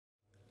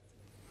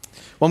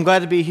Well, I'm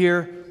glad to be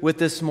here with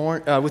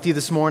you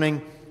this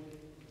morning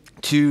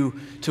to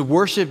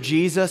worship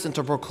Jesus and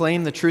to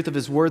proclaim the truth of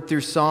His Word through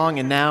song,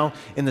 and now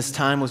in this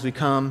time as we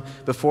come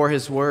before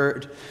His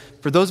Word.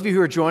 For those of you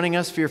who are joining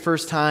us for your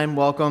first time,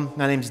 welcome.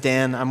 My name's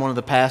Dan. I'm one of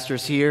the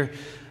pastors here.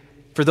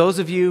 For those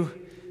of you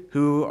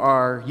who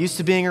are used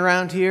to being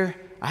around here,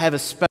 I have a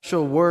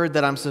special word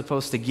that I'm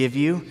supposed to give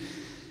you.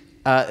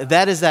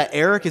 That is that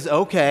Eric is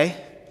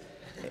okay.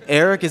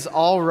 Eric is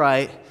all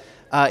right.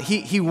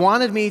 He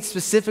wanted me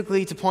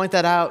specifically to point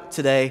that out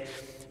today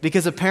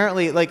because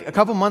apparently, like a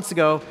couple months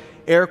ago,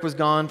 Eric was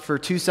gone for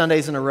 2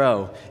 Sundays in a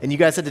row, and you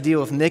guys had to deal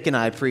with Nick and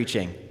I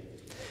preaching.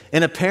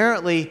 And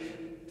apparently,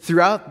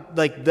 throughout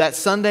like that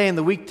Sunday and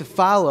the week to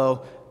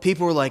follow,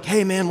 people were like,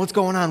 "Hey man, what's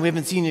going on? We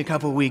haven't seen you in a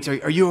couple of weeks.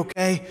 Are you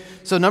okay?"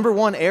 So number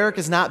one, Eric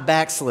is not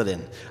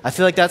backslidden. I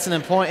feel like that's an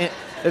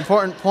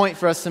important point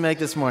for us to make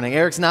this morning.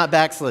 Eric's not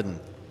backslidden.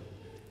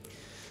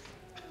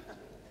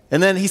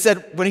 And then he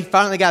said, when he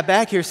finally got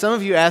back here, some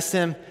of you asked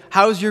him,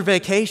 "How's your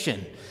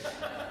vacation?"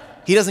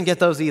 He doesn't get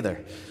those either.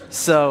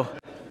 So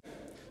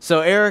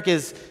Eric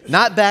is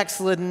not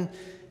backslidden.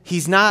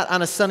 He's not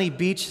on a sunny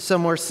beach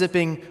somewhere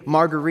sipping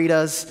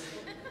margaritas.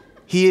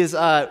 He is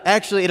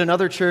actually at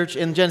another church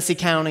in Genesee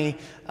County.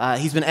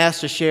 He's been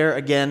asked to share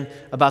again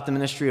about the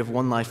ministry of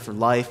One Life for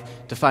Life,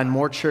 to find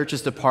more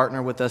churches to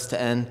partner with us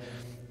to end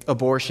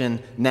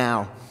abortion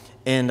now.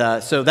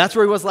 And so that's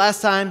where he was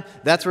last time.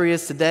 That's where he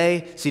is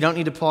today. So you don't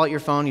need to pull out your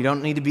phone. You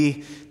don't need to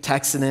be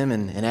texting him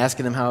and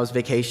asking him how his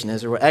vacation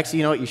is. Or what. Actually,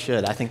 you know what? You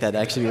should. I think that'd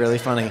actually be really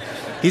funny.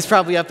 He's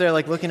probably up there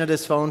like looking at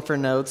his phone for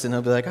notes, and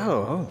he'll be like,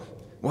 oh,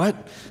 what?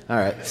 All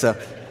right. So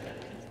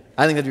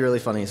I think that'd be really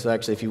funny. So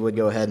actually, if you would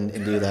go ahead and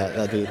do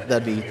that,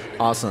 that'd be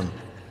awesome.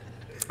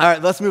 All right,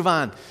 let's move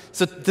on.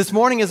 So this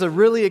morning is a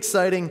really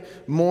exciting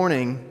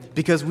morning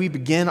because we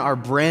begin our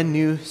brand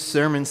new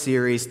sermon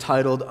series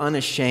titled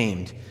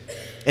Unashamed.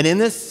 And in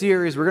this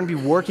series, we're going to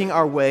be working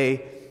our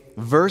way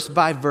verse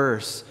by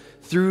verse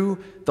through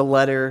the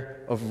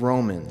letter of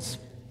Romans.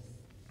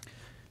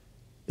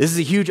 This is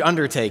a huge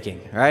undertaking,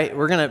 right?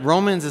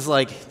 Romans is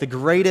like the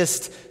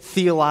greatest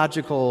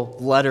theological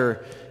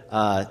letter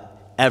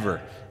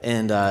ever.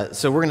 And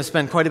so we're going to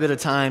spend quite a bit of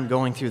time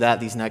going through that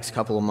these next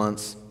couple of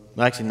months.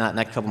 Well, actually, not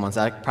next couple of months,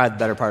 probably the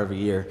better part of a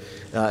year,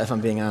 if I'm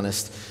being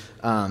honest.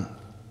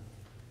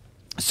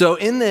 So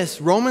in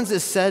this, Romans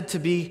is said to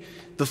be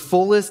the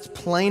fullest,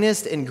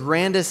 plainest, and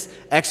grandest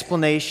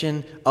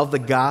explanation of the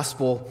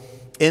gospel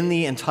in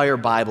the entire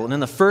Bible. And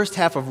in the first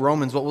half of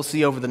Romans, what we'll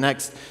see over the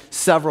next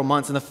several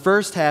months, in the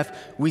first half,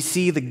 we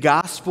see the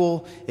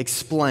gospel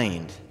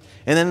explained.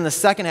 And then in the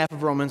second half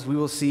of Romans, we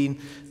will see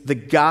the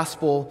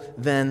gospel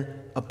then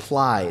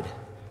applied.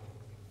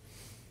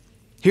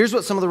 Here's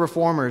what some of the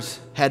reformers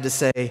had to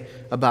say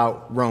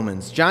about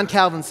Romans. John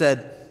Calvin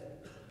said,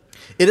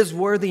 "It is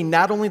worthy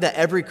not only that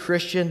every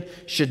Christian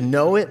should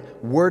know it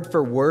word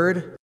for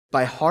word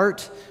by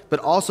heart, but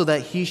also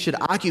that he should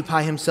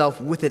occupy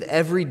himself with it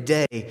every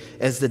day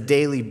as the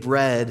daily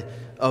bread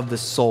of the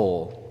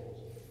soul."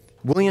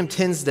 William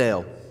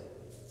Tinsdale,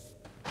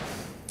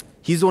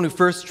 he's the one who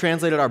first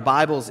translated our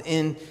Bibles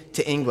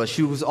into English,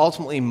 who was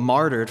ultimately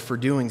martyred for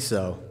doing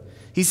so.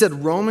 He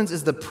said, "Romans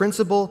is the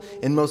principal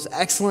and most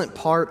excellent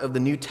part of the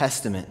New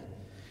Testament,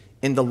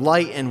 in the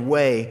light and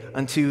way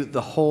unto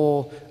the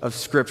whole of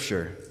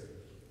Scripture."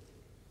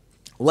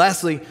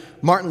 Lastly,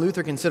 Martin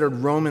Luther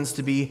considered Romans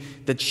to be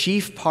the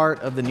chief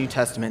part of the New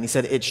Testament. He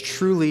said it's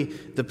truly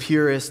the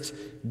purest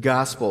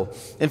gospel.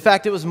 In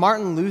fact, it was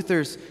Martin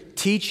Luther's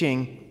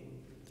teaching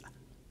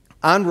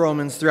on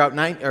Romans throughout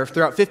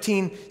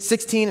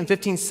 1516 and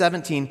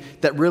 1517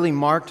 that really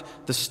marked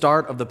the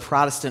start of the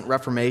Protestant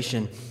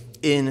Reformation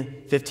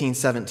in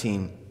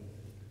 1517.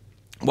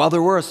 While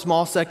there were a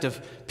small sect of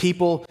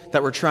people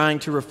that were trying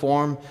to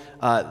reform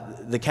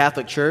the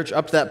Catholic Church,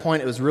 up to that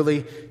point it was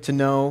really to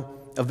no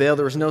avail.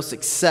 There was no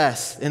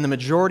success, and the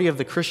majority of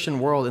the Christian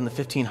world in the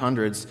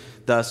 1500s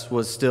thus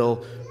was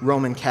still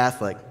Roman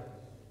Catholic.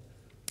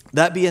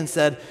 That being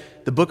said,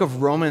 the book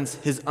of Romans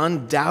has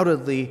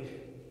undoubtedly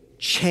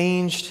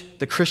changed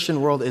the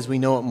Christian world as we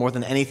know it more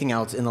than anything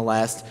else in the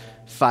last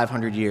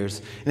 500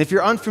 years. And if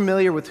you're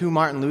unfamiliar with who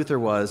Martin Luther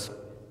was,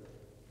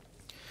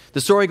 the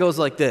story goes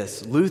like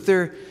this.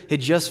 Luther had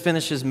just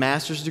finished his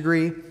master's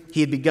degree. He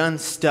had begun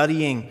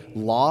studying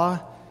law,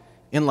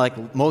 and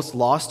like most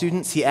law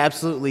students, he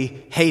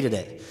absolutely hated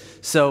it.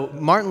 So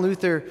Martin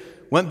Luther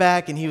went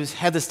back and he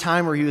had this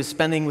time where he was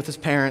spending with his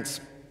parents.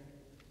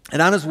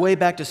 And on his way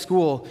back to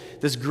school,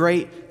 this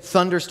great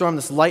thunderstorm,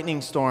 this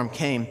lightning storm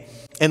came,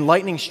 and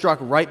lightning struck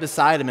right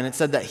beside him, and it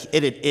said that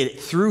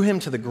it threw him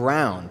to the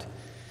ground.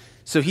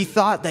 So he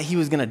thought that he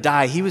was going to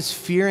die. He was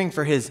fearing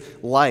for his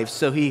life.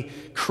 So he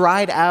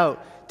cried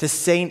out to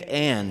Saint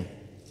Anne.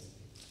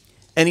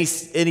 And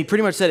he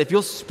pretty much said, "If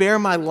you'll spare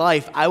my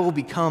life, I will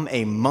become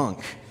a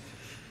monk."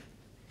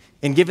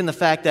 And given the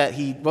fact that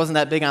he wasn't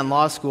that big on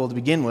law school to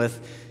begin with,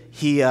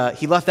 he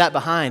left that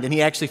behind, and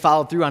he actually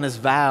followed through on his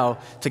vow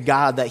to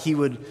God that he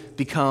would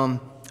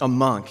become a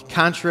monk,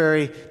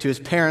 contrary to his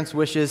parents'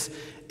 wishes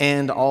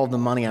and all of the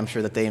money, I'm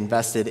sure, that they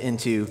invested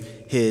into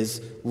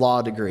his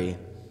law degree.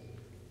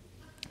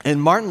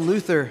 And Martin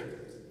Luther,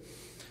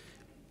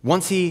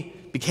 once he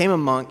became a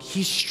monk,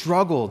 he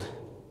struggled.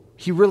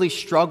 He really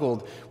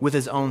struggled with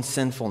his own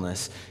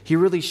sinfulness. He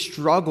really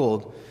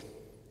struggled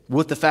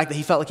with the fact that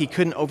he felt like he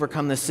couldn't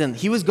overcome this sin.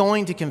 He was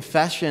going to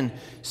confession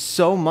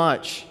so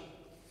much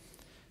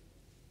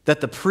that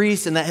the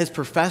priests and that his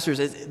professors,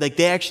 like,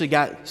 they actually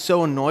got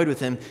so annoyed with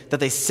him that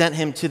they sent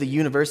him to the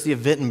University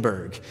of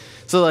Wittenberg.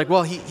 So like,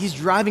 well, he's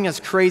driving us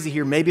crazy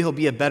here. Maybe he'll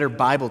be a better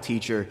Bible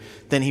teacher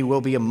than he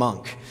will be a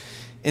monk.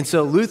 And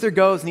so Luther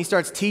goes and he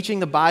starts teaching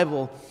the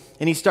Bible,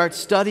 and he starts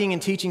studying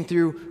and teaching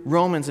through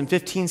Romans in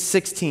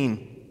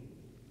 1516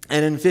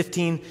 and in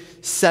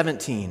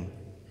 1517.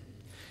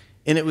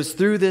 And it was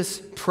through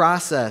this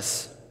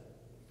process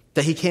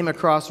that he came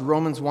across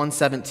Romans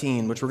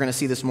 1:17, which we're going to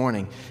see this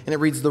morning. And it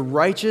reads, "The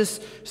righteous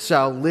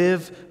shall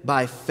live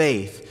by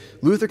faith."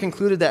 Luther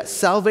concluded that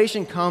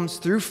salvation comes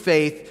through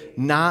faith,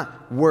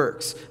 not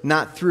works,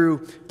 not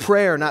through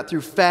prayer, not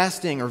through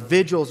fasting or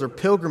vigils or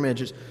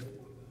pilgrimages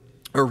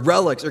or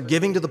relics or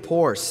giving to the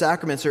poor,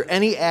 sacraments, or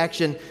any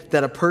action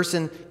that a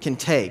person can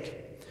take.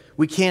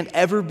 We can't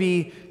ever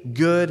be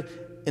good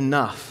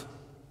enough.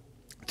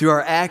 Through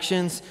our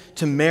actions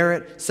to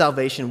merit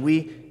salvation,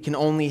 we can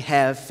only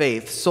have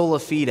faith. Sola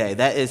fide,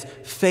 that is,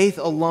 faith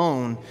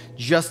alone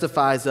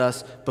justifies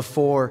us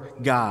before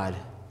God.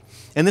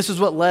 And this is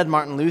what led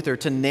Martin Luther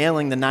to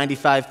nailing the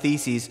 95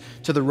 Theses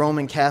to the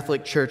Roman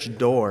Catholic Church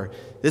door.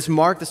 This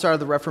marked the start of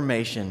the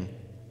Reformation.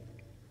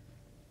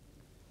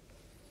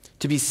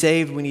 To be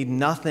saved, we need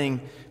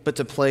nothing but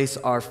to place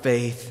our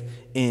faith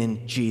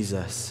in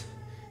Jesus.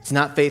 It's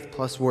not faith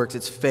plus works,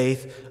 it's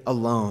faith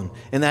alone.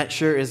 And that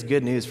sure is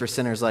good news for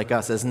sinners like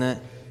us, isn't it?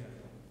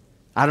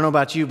 I don't know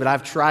about you, but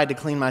I've tried to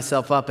clean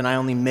myself up and I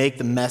only make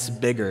the mess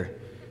bigger,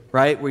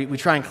 right? We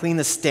try and clean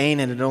the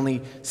stain and it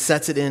only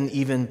sets it in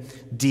even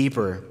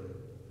deeper.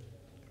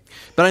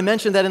 But I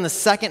mentioned that in the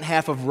second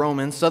half of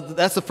Romans, so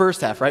that's the first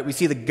half, right? We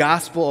see the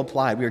gospel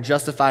applied. We are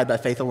justified by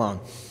faith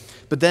alone.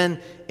 But then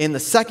in the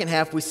second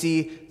half, we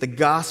see the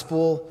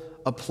gospel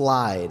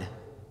applied.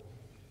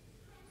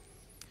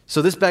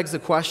 So this begs the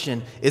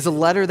question, is a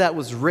letter that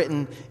was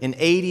written in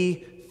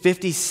AD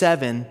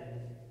 57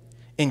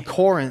 in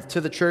Corinth to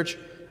the church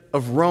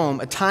of Rome,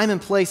 a time and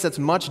place that's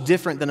much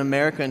different than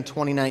America in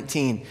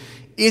 2019,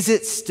 is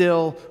it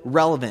still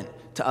relevant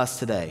to us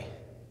today?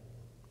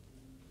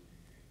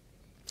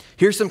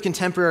 Here's some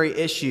contemporary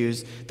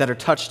issues that are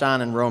touched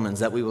on in Romans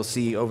that we will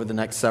see over the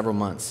next several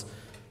months.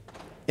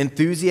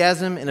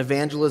 Enthusiasm and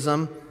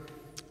evangelism,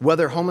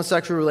 whether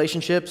homosexual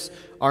relationships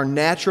are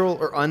natural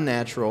or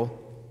unnatural,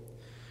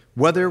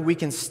 whether we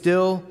can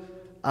still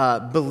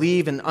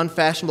believe in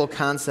unfashionable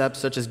concepts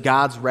such as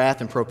God's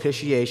wrath and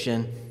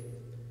propitiation,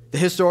 the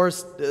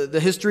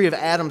history of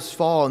Adam's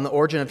fall and the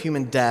origin of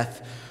human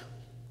death,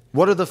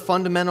 what are the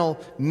fundamental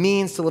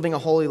means to living a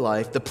holy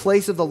life, the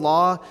place of the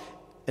law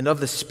and of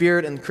the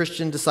Spirit in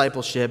Christian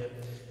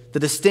discipleship, the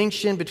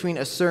distinction between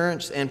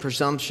assurance and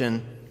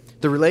presumption,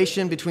 the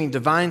relation between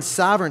divine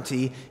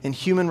sovereignty and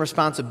human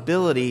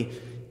responsibility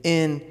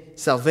in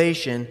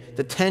salvation,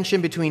 the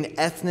tension between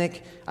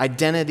ethnic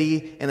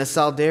identity and the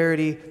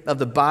solidarity of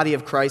the body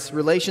of Christ,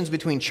 relations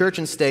between church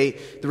and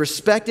state, the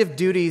respective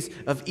duties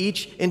of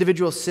each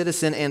individual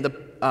citizen and the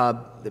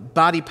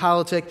body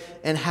politic,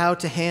 and how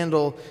to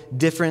handle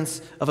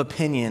difference of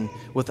opinion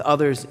with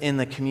others in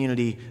the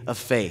community of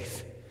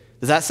faith.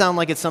 Does that sound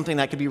like it's something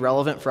that could be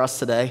relevant for us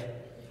today?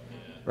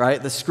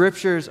 Right? The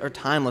scriptures are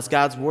timeless.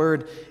 God's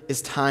word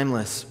is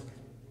timeless.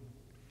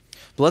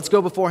 But let's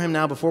go before him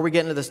now. Before we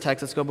get into this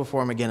text, let's go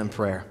before him again in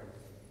prayer.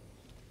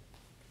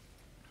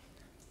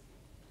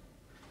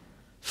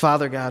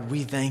 Father God,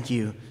 we thank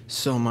you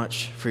so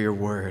much for your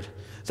word,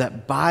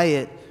 that by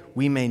it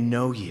we may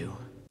know you.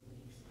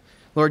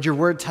 Lord, your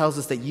word tells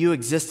us that you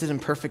existed in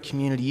perfect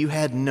community. You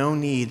had no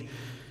need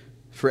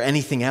for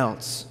anything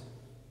else.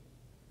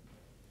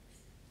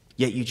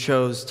 Yet you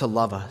chose to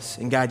love us.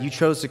 And God, you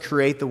chose to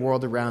create the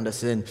world around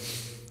us. And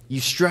you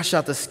stretched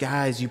out the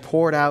skies. You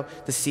poured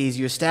out the seas.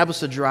 You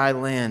established a dry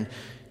land.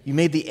 You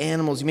made the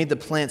animals. You made the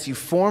plants. You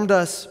formed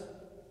us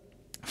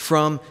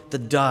from the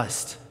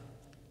dust.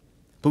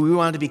 But we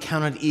wanted to be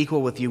counted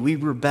equal with you. We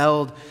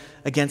rebelled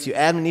against you.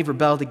 Adam and Eve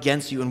rebelled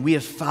against you, and we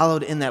have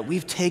followed in that.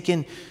 We've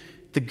taken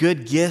the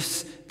good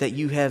gifts that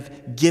you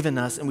have given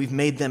us, and we've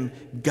made them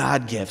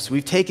God gifts.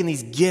 We've taken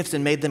these gifts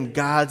and made them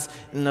gods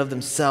in and of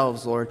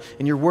themselves, Lord.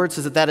 And your word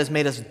says that that has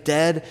made us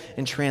dead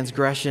in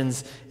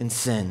transgressions and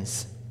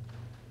sins.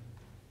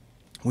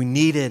 We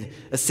needed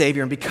a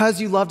Savior, and because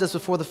you loved us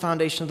before the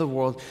foundation of the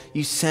world,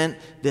 you sent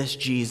this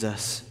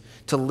Jesus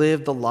to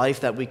live the life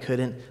that we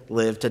couldn't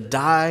live, to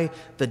die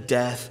the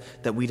death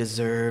that we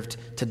deserved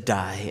to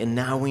die. And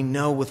now we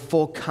know with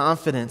full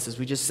confidence, as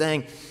we just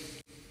sang,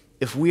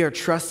 if we are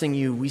trusting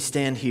you, we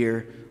stand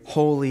here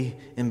holy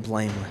and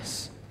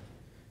blameless.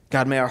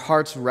 God, may our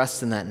hearts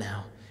rest in that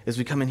now as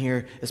we come in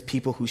here as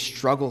people who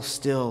struggle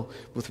still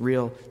with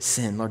real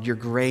sin. Lord, your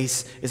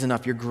grace is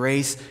enough. Your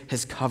grace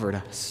has covered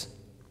us.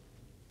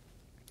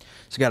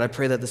 So God, I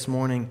pray that this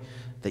morning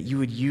that you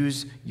would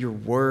use your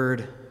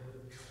word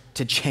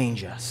to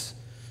change us.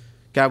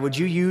 God, would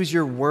you use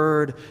your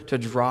word to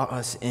draw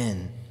us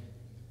in?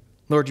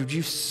 Lord, would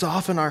you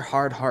soften our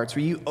hard hearts?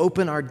 Will you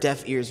open our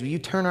deaf ears? Will you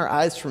turn our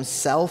eyes from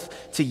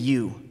self to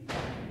you?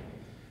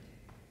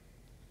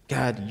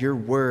 God, your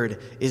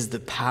word is the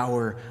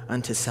power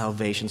unto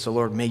salvation. So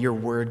Lord, may your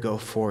word go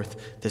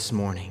forth this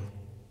morning.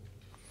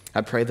 I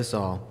pray this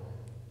all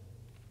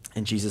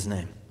in Jesus'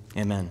 name.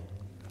 Amen.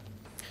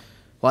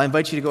 Well, I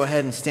invite you to go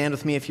ahead and stand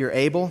with me if you're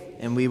able,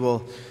 and we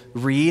will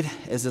read,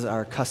 as is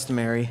our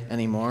customary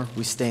anymore.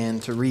 We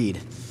stand to read.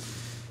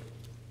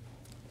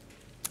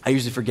 I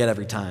usually forget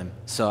every time,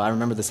 so I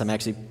remember this time I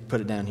actually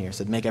put it down here. It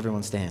said, make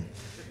everyone stand.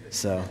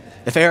 So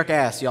if Eric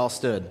asked, y'all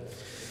stood.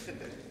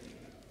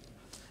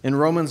 In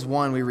Romans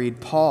 1, we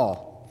read,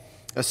 Paul,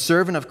 a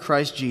servant of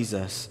Christ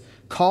Jesus,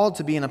 called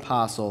to be an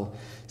apostle,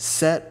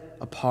 set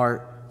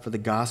apart for the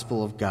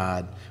gospel of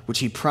God, which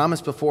he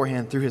promised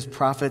beforehand through his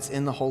prophets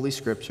in the Holy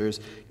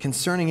Scriptures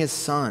concerning his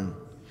Son,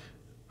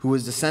 who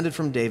was descended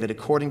from David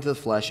according to the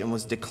flesh and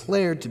was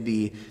declared to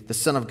be the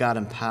Son of God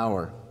in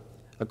power,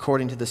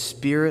 according to the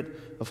Spirit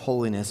of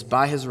holiness,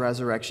 by his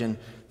resurrection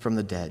from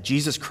the dead,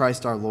 Jesus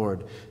Christ our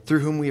Lord,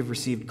 through whom we have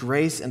received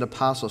grace and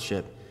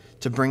apostleship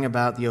to bring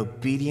about the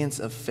obedience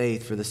of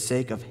faith for the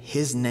sake of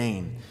his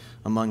name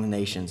among the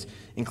nations,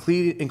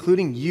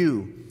 including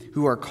you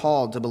who are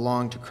called to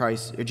belong to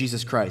Christ, or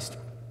Jesus Christ.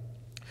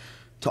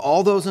 To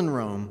all those in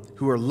Rome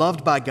who are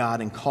loved by God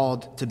and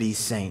called to be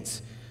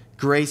saints,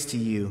 grace to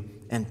you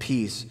and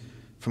peace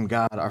from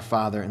God our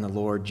Father and the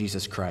Lord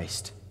Jesus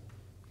Christ.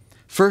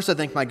 First, I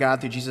thank my God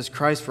through Jesus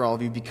Christ for all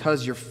of you,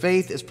 because your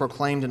faith is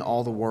proclaimed in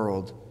all the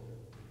world.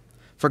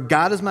 For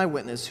God is my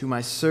witness, whom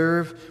I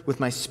serve with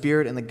my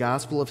spirit in the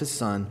gospel of his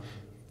Son,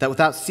 that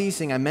without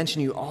ceasing I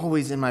mention you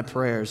always in my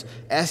prayers,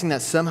 asking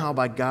that somehow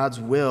by God's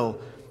will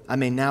I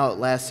may now at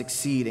last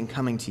succeed in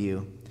coming to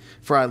you.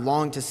 For I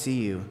long to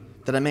see you,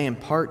 that I may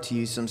impart to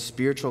you some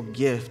spiritual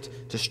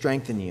gift to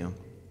strengthen you.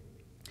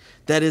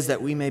 That is,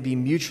 that we may be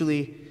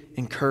mutually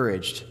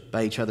encouraged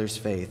by each other's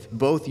faith,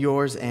 both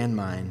yours and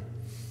mine.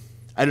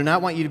 I do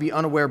not want you to be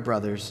unaware,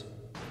 brothers,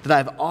 that I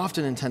have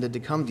often intended to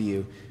come to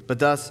you, but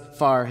thus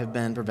far have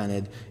been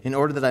prevented, in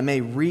order that I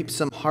may reap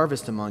some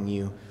harvest among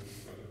you,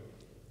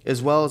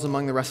 as well as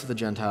among the rest of the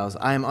Gentiles.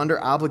 I am under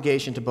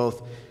obligation to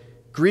both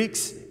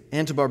Greeks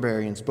and to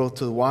barbarians, both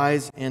to the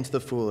wise and to the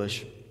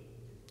foolish.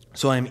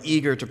 So I am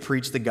eager to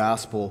preach the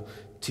gospel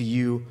to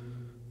you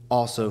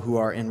also who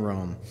are in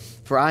Rome.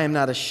 For I am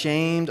not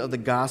ashamed of the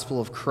gospel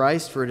of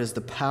Christ, for it is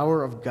the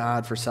power of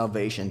God for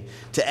salvation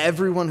to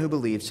everyone who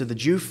believes, to the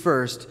Jew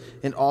first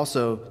and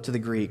also to the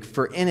Greek.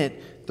 For in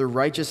it the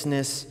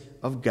righteousness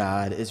of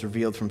God is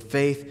revealed from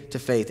faith to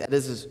faith.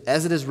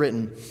 As it is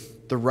written,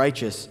 the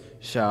righteous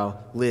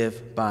shall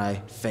live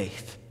by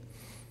faith.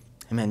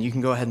 Amen. You can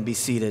go ahead and be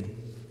seated.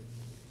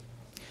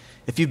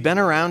 If you've been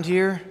around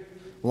here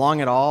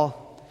long at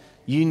all,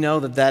 you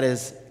know that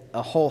is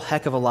a whole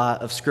heck of a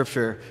lot of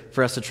scripture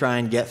for us to try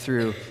and get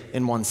through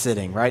in one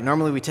sitting, right?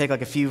 Normally we take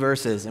like a few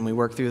verses and we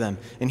work through them,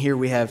 and here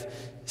we have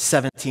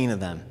 17 of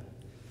them.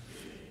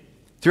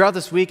 Throughout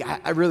this week,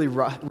 I really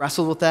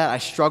wrestled with that. I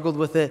struggled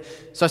with it.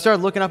 So I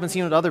started looking up and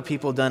seeing what other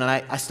people had done, and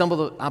I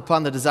stumbled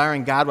upon the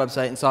Desiring God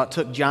website and saw it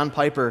took John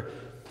Piper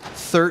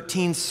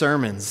 13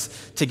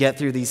 sermons to get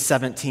through these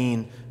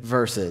 17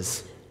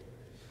 verses.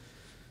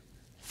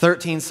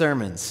 13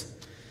 sermons.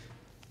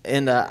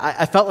 And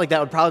I felt like that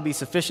would probably be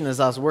sufficient as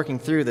I was working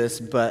through this,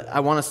 but I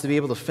want us to be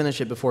able to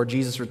finish it before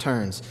Jesus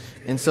returns.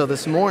 And so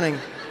this morning,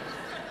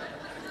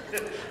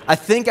 I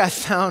think I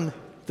found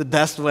the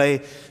best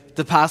way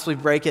to possibly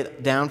break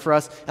it down for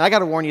us. And I got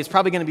to warn you, it's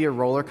probably going to be a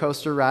roller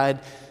coaster ride.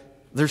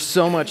 There's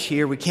so much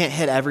here. We can't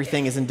hit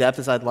everything as in depth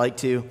as I'd like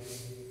to.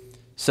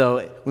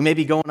 So we may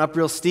be going up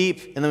real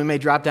steep, and then we may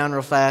drop down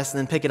real fast, and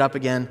then pick it up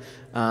again.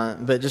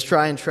 But just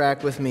try and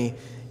track with me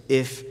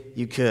if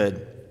you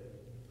could.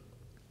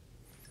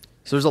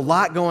 So there's a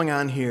lot going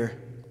on here.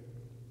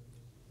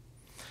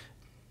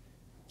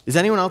 Is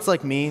anyone else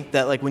like me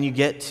that like when you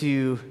get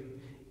to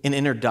an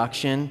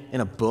introduction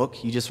in a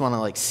book, you just want to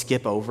like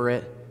skip over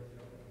it?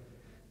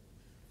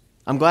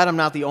 I'm glad I'm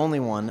not the only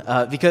one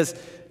because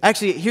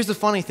actually, here's the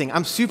funny thing.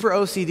 I'm super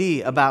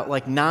OCD about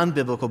like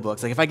non-biblical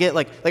books. Like if I get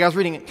like I was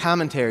reading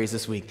commentaries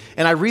this week,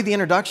 and I read the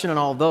introduction and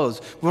all of those.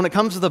 But when it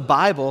comes to the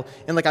Bible,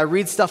 and like I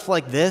read stuff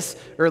like this,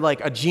 or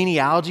like a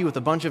genealogy with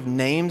a bunch of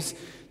names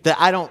that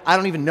I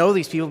don't even know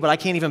these people, but I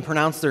can't even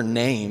pronounce their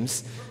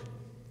names.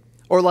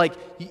 Or like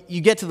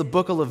you get to the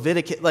book of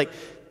Leviticus. Like,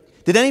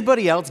 did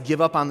anybody else give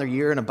up on their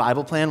year in a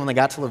Bible plan when they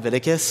got to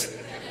Leviticus?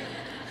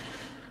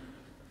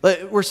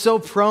 Like, we're so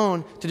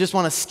prone to just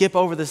want to skip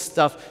over this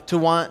stuff, to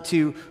want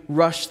to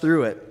rush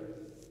through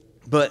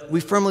it. But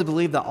we firmly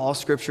believe that all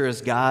Scripture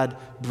is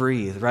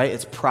God-breathed, right?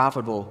 It's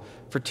profitable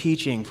for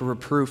teaching, for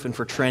reproof, and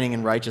for training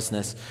in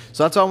righteousness.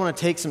 So that's why I want to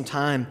take some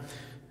time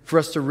for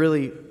us to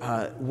really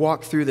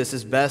walk through this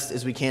as best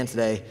as we can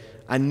today.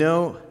 I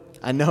know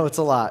it's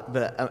a lot,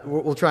 but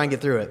we'll try and get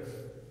through it.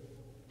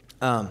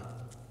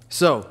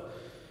 So,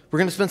 We're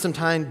going to spend some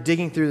time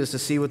digging through this to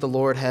see what the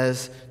Lord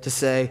has to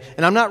say.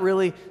 And I'm not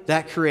really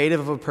that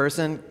creative of a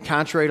person,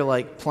 contrary to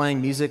like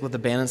playing music with the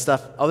band and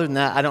stuff. Other than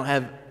that, I don't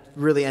have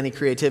really any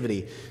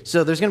creativity.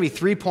 So there's going to be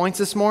 3 points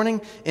this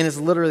morning, and it's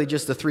literally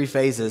just the 3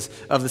 phases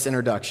of this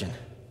introduction.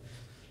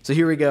 So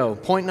here we go.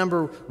 Point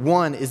number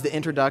 1 is the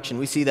introduction.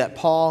 We see that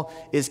Paul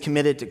is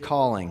committed to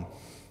calling.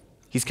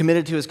 He's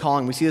committed to his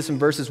calling. We see this in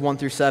verses 1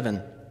 through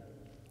 7.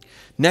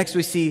 Next,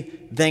 we see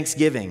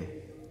thanksgiving.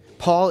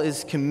 Paul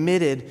is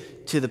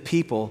committed to the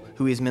people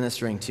who he's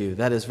ministering to.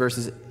 That is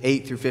verses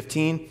 8 through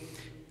 15.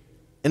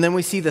 And then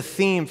we see the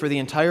theme for the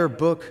entire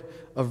book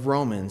of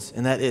Romans,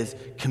 and that is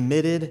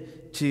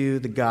committed to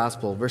the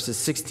gospel, verses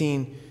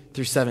 16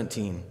 through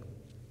 17.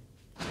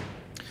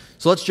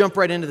 So let's jump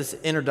right into this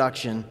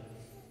introduction.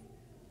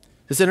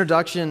 This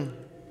introduction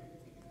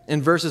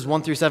in verses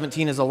 1 through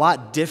 17 is a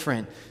lot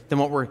different than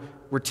what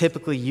we're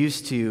typically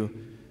used to,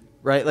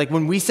 right? Like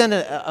when we send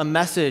a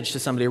message to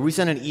somebody, or we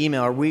send an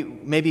email, or we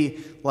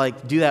maybe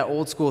like do that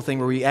old school thing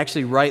where we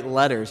actually write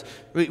letters.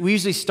 We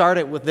usually start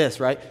it with this,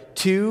 right?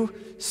 To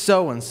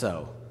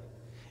so-and-so.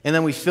 And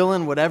then we fill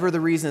in whatever the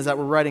reason is that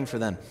we're writing for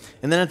them.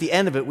 And then at the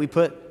end of it, we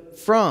put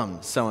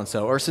from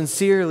so-and-so, or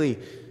sincerely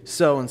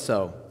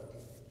so-and-so.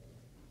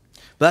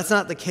 But that's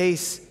not the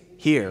case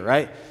here,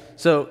 right?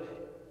 So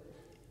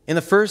in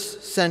the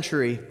first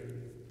century,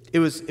 it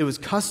was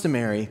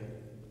customary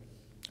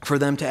for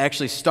them to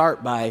actually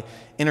start by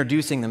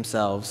introducing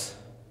themselves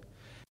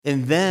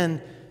and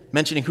then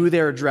mentioning who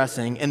they're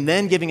addressing and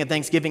then giving a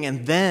thanksgiving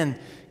and then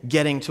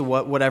getting to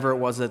whatever it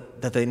was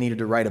that they needed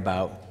to write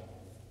about.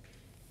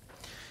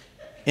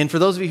 And for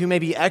those of you who may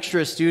be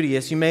extra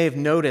studious, you may have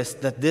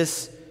noticed that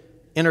this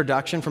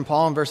introduction from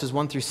Paul in verses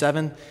 1 through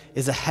 7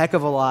 is a heck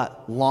of a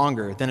lot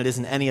longer than it is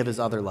in any of his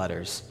other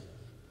letters.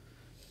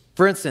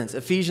 For instance,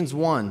 Ephesians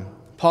 1,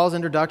 Paul's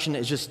introduction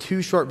is just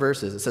 2 short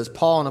verses. It says,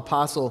 Paul, an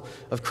apostle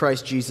of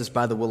Christ Jesus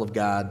by the will of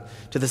God,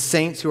 to the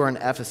saints who are in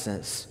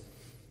Ephesus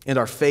and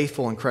are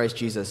faithful in Christ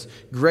Jesus.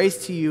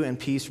 Grace to you and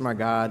peace from our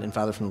God and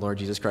Father from the Lord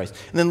Jesus Christ.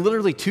 And then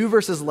literally 2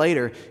 verses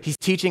later, he's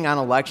teaching on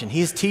election.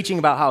 He's teaching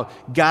about how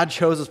God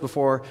chose us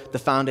before the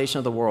foundation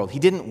of the world. He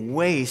didn't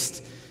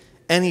waste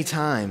any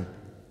time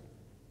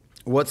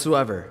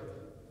whatsoever.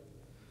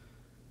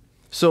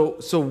 So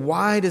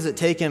why does it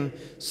take him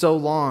so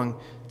long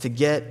to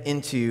get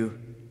into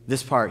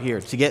this part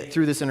here, to get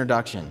through this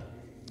introduction?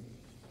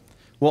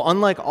 Well,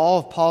 unlike all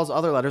of Paul's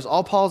other letters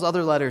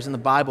in the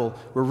Bible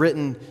were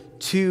written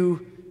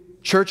to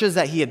churches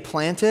that he had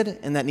planted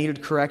and that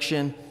needed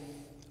correction,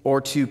 or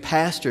to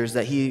pastors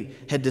that he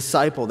had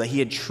discipled, that he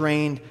had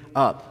trained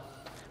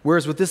up.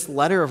 Whereas with this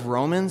letter of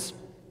Romans,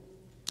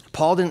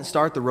 Paul didn't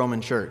start the Roman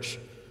church.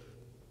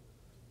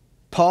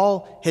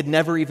 Paul had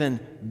never even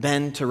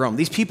been to Rome.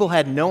 These people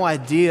had no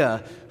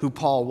idea who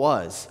Paul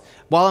was.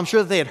 While I'm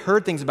sure that they had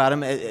heard things about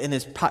him in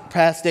his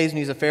past days when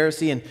he was a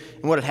Pharisee and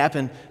what had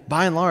happened,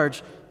 by and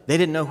large, they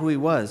didn't know who he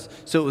was.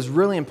 So it was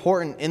really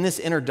important in this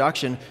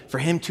introduction for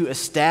him to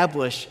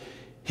establish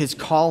his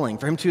calling,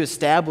 for him to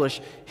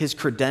establish his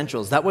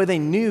credentials. That way they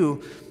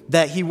knew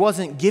that he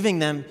wasn't giving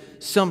them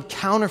some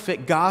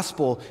counterfeit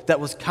gospel that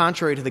was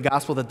contrary to the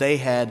gospel that they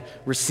had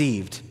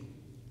received.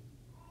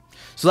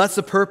 So that's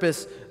the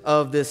purpose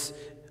of this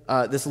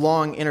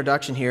long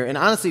introduction here. And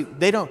honestly,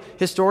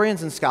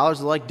 historians and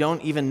scholars alike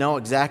don't even know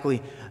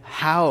exactly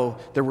how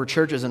there were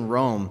churches in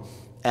Rome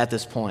at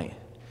this point.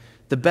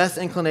 The best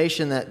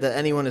inclination that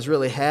anyone has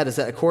really had is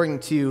that according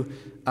to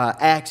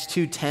Acts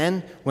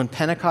 2:10, when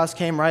Pentecost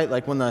came, right?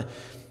 Like when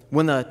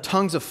the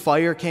tongues of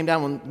fire came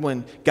down,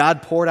 when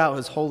God poured out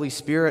his Holy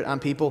Spirit on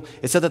people,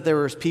 it said that there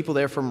was people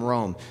there from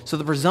Rome. So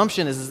the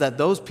presumption is that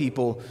those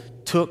people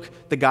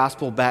took the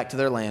gospel back to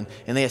their land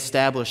and they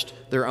established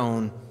their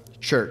own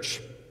church.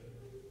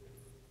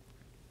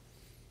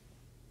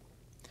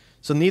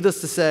 So needless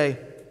to say,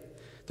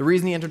 the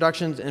reason the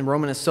introduction in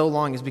Romans is so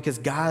long is because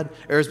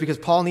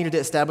Paul needed to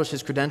establish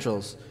his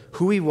credentials,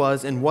 who he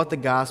was and what the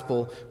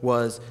gospel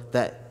was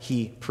that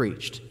he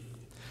preached.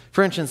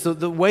 For instance,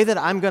 the way that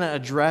I'm going to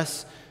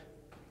address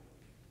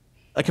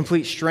a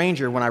complete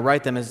stranger when I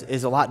write them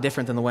is a lot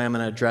different than the way I'm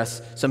going to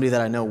address somebody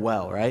that I know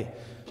well, right?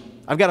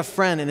 I've got a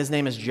friend, and his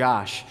name is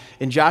Josh.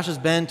 And Josh has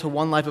been to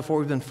One Life before.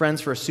 We've been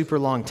friends for a super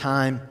long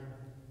time.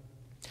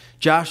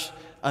 Josh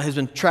has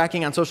been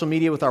tracking on social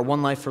media with our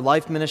One Life for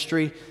Life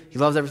ministry. He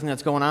loves everything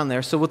that's going on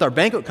there. So with our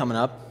banquet coming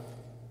up,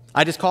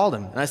 I just called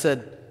him, and I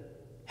said,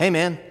 hey,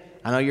 man,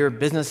 I know your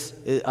business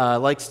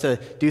likes to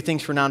do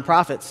things for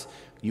nonprofits.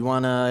 You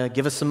want to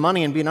give us some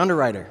money and be an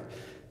underwriter?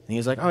 And he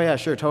was like, oh, yeah,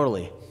 sure,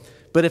 totally.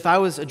 But if I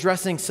was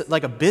addressing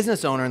like a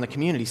business owner in the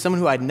community, someone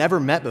who I'd never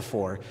met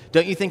before,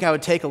 don't you think I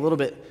would take a little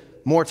bit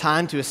more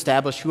time to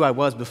establish who I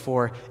was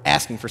before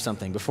asking for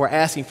something, before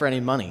asking for any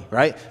money,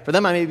 right? For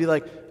them, I may be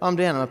like, oh, I'm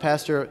Dan, I'm a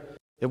pastor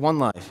at One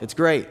Life. It's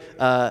great.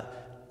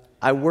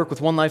 I work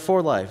with One Life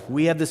for Life.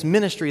 We have this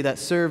ministry that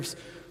serves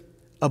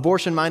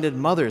abortion-minded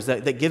mothers,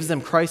 that gives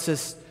them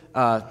crisis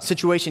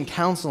situation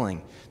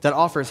counseling, that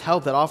offers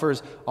help, that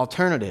offers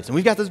alternatives. And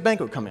we've got this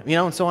banquet coming,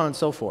 and so on and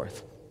so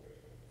forth.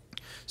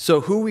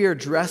 So who we are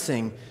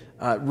addressing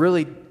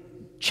really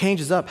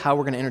changes up how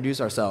we're going to introduce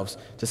ourselves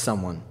to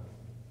someone.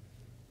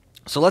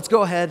 So let's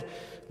go ahead.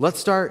 Let's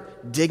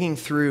start digging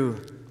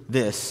through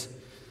this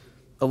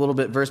a little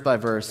bit verse by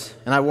verse.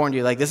 And I warned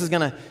you, this is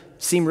going to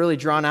seem really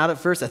drawn out at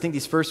first. I think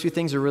these first few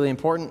things are really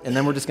important, and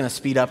then we're just going to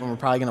speed up and we're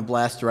probably going to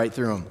blast right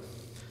through them.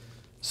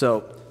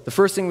 So the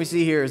first thing we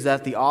see here is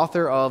that the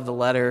author of the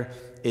letter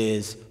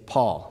is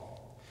Paul.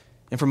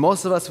 And for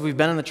most of us, if we've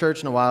been in the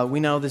church in a while,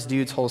 we know this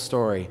dude's whole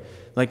story.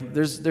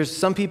 There's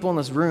some people in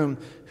this room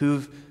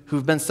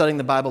who've been studying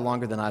the Bible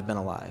longer than I've been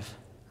alive,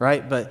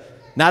 right?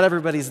 But not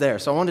everybody's there.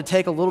 So I wanted to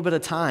take a little bit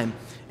of time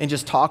and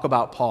just talk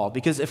about Paul,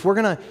 because if we're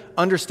going to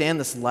understand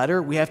this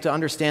letter, we have to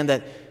understand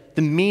that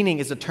the meaning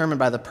is determined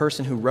by the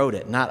person who wrote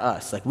it, not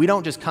us. We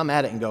don't just come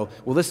at it and go,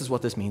 well, this is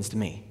what this means to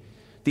me.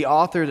 The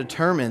author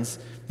determines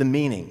the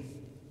meaning.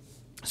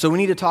 So we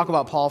need to talk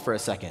about Paul for a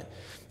second.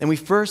 And we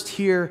first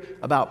hear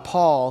about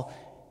Paul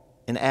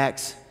in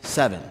Acts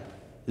 7.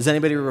 Does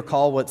anybody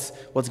recall what's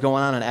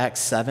going on in Acts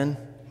 7?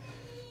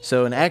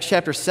 So in Acts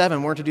chapter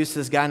 7, we're introduced to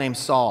this guy named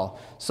Saul.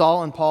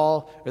 Saul and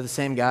Paul are the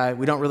same guy.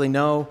 We don't really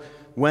know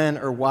when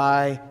or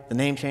why the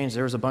name changed.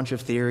 There was a bunch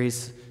of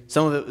theories.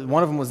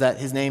 One of them was that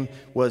his name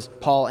was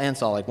Paul and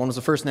Saul. One was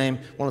the first name,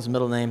 one was the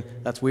middle name.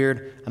 That's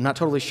weird. I'm not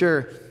totally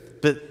sure.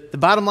 But the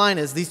bottom line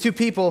is these two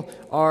people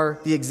are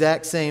the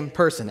exact same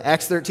person.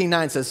 Acts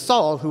 13:9 says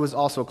Saul, who was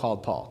also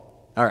called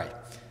Paul. All right.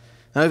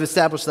 Now we've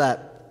established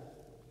that.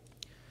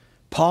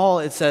 Paul,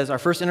 it says, our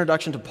first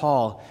introduction to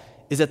Paul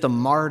is at the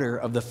martyr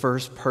of the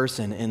first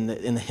person in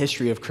the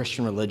history of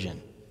Christian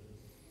religion.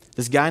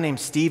 This guy named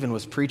Stephen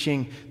was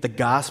preaching the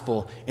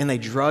gospel, and they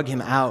drug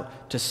him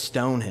out to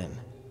stone him.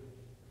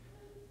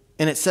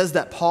 And it says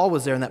that Paul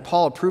was there and that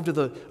Paul approved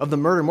of the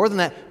murder. More than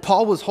that,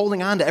 Paul was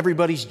holding on to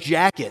everybody's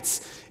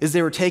jackets as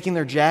they were taking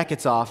their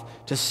jackets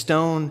off to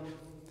stone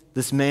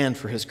this man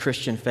for his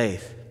Christian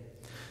faith.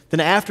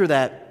 Then after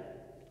that,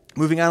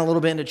 moving on a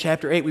little bit into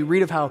chapter 8, we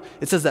read of how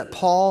it says that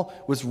Paul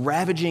was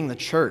ravaging the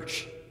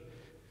church.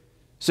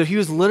 So he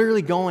was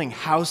literally going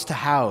house to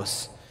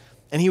house,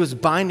 and he was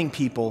binding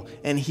people,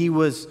 and he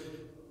was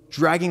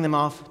dragging them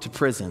off to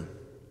prison.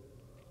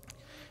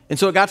 And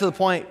so it got to the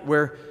point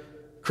where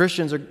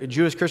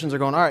Jewish Christians are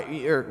going, all right,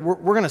 we're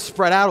going to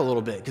spread out a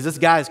little bit because this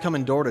guy is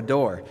coming door to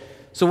door.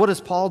 So what does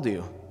Paul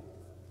do?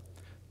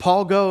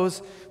 Paul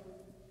goes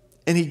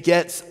and he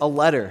gets a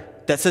letter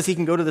that says he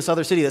can go to this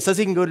other city, that says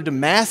he can go to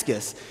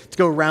Damascus to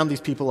go round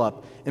these people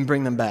up and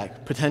bring them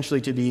back,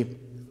 potentially to be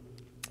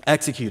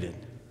executed.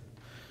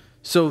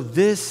 So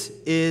this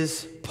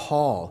is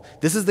Paul.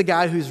 This is the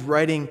guy who's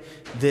writing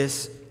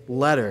this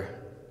letter.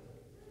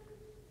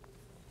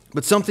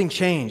 But something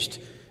changed,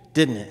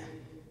 didn't it?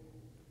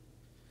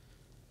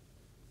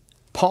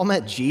 Paul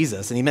met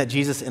Jesus, and he met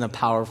Jesus in a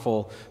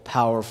powerful,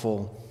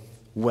 powerful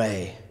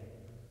way.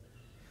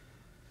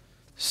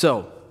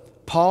 So,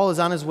 Paul is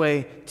on his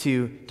way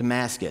to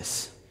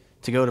Damascus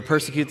to go to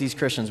persecute these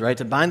Christians, right?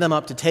 To bind them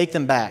up, to take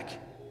them back.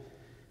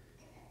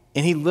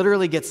 And he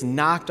literally gets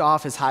knocked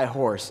off his high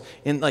horse.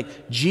 And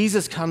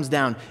Jesus comes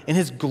down, and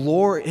his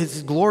glory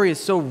is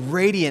so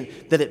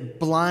radiant that it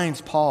blinds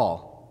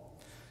Paul.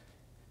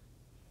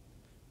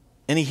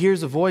 And he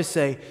hears a voice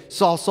say,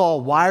 Saul,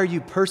 Saul, why are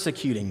you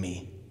persecuting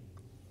me?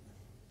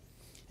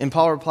 And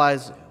Paul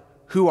replies,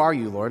 who are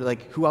you, Lord?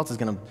 Who else is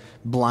going to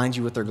blind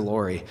you with their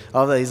glory?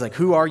 He's like,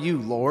 who are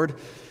you, Lord?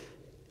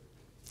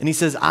 And he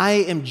says, I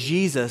am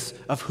Jesus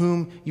of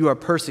whom you are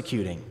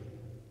persecuting.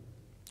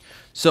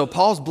 So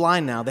Paul's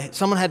blind now.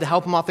 Someone had to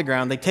help him off the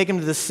ground. They take him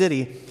to the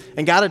city,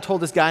 and God had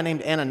told this guy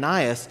named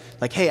Ananias,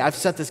 hey, I've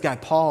set this guy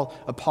Paul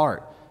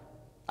apart.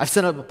 I've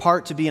set him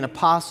apart to be an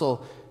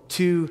apostle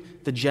to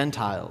the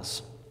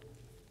Gentiles.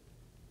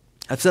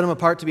 I've set him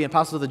apart to be an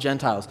apostle to the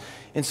Gentiles.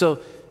 And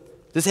so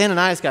this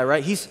Ananias guy,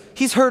 right,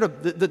 he's heard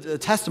of the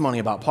testimony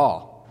about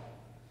Paul.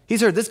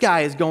 He's heard this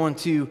guy is going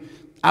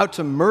out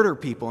to murder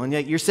people, and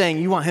yet you're saying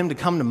you want him to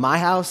come to my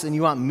house and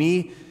you want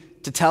me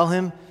to tell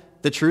him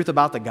the truth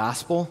about the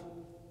gospel?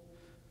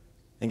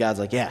 And God's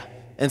like, yeah.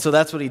 And so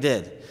that's what he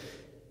did.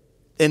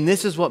 And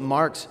this is what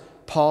marks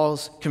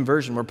Paul's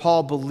conversion, where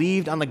Paul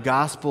believed on the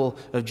gospel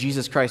of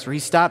Jesus Christ, where he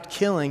stopped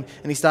killing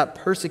and he stopped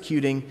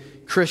persecuting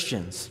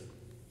Christians.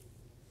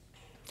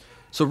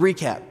 So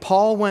recap,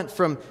 Paul went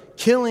from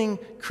killing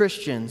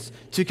Christians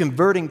to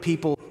converting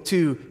people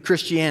to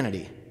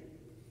Christianity.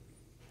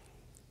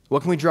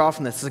 What can we draw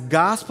from this? The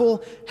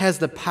gospel has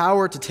the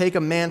power to take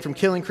a man from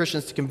killing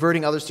Christians to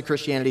converting others to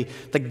Christianity.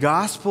 The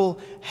gospel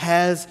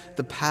has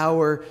the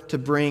power to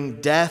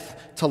bring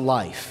death to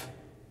life.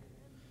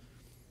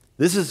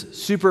 This is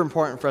super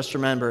important for us to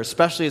remember,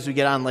 especially as we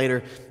get on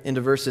later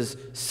into verses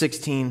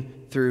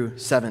 16 through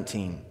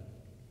 17.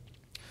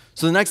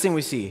 So the next thing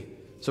we see,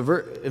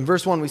 in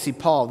verse 1 we see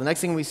Paul. The next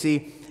thing we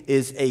see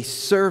is a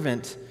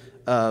servant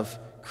of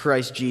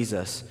Christ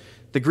Jesus.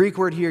 The Greek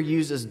word here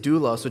used is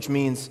doulos, which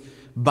means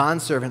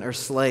bondservant or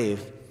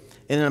slave.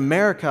 And in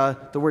America,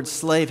 the word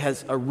slave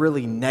has a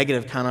really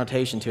negative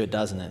connotation to it,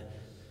 doesn't it?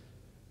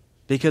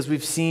 Because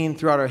we've seen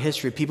throughout our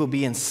history people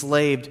be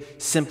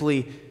enslaved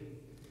simply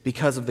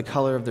because of the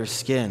color of their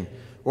skin,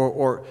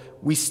 or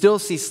we still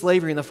see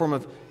slavery in the form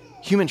of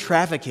human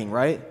trafficking,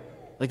 right?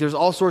 Like there's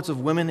all sorts of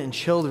women and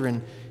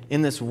children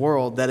in this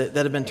world that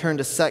have been turned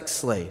to sex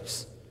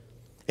slaves.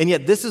 And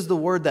yet this is the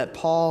word that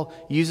Paul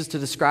uses to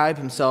describe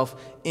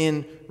himself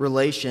in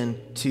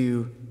relation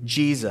to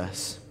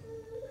Jesus.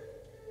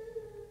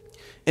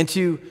 And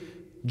to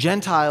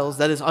Gentiles,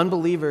 that is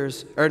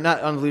unbelievers, or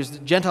not unbelievers,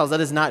 Gentiles,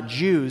 that is not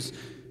Jews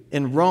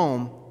in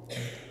Rome,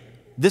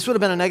 this would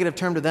have been a negative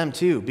term to them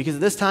too, because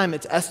at this time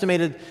it's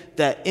estimated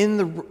that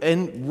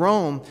in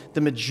Rome,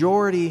 the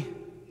majority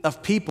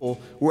of people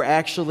were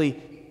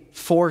actually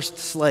forced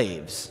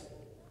slaves.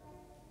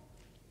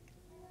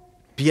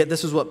 But yet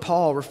this is what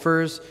Paul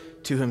refers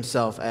to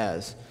himself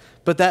as.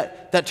 But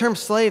that term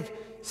slave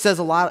says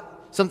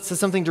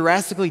something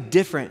drastically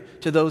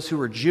different to those who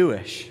were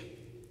Jewish.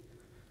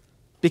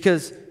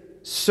 Because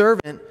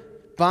servant,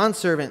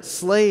 bondservant,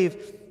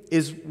 slave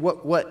is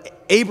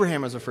what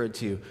Abraham was referred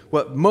to,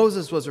 what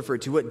Moses was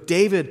referred to, what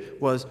David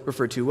was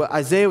referred to, what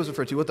Isaiah was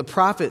referred to, what the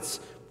prophets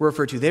were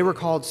referred to. They were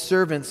called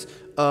servants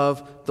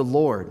of the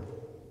Lord.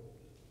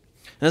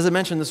 And as I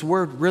mentioned, this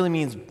word really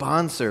means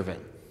bondservant.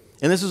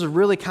 And this was a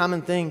really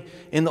common thing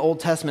in the Old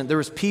Testament. There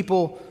was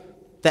people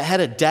that had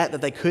a debt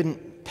that they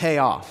couldn't pay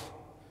off.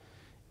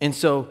 And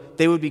so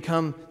they would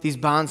become these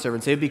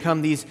bondservants. They would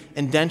become these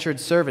indentured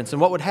servants. And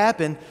what would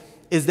happen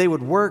is they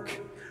would work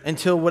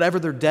until whatever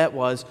their debt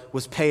was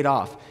paid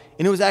off.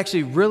 And it was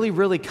actually really,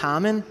 really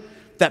common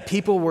that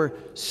people were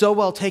so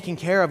well taken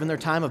care of in their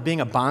time of being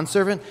a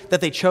bondservant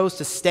that they chose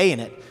to stay in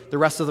it the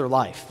rest of their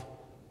life.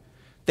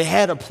 They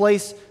had a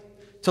place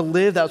to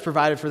live that was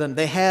provided for them.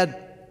 They had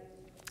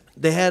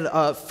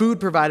food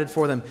provided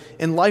for them.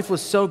 And life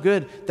was so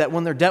good that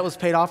when their debt was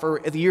paid off,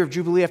 or at the year of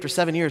Jubilee after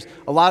 7 years,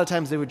 a lot of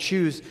times they would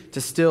choose to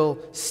still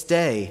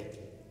stay.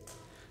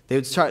 They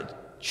would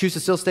choose to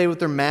still stay with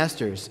their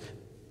masters.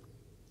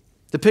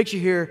 The picture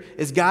here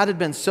is God had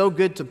been so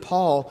good to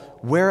Paul,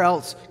 where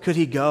else could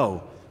he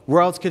go?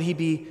 Where else could he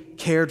be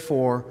cared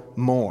for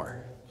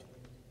more?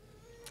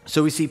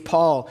 So we see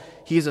Paul,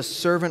 he is a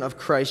servant of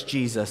Christ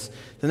Jesus.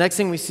 The next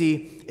thing we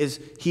see is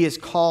he is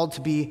called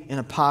to be an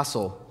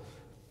apostle.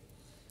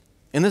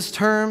 And this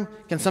term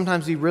can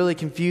sometimes be really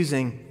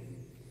confusing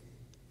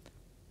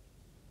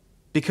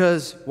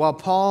because while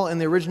Paul and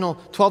the original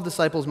 12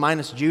 disciples,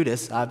 minus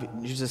Judas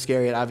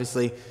Iscariot,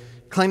 obviously,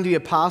 claim to be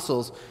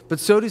apostles, but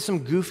so do some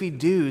goofy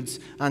dudes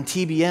on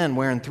TBN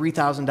wearing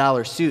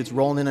 $3,000 suits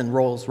rolling in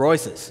Rolls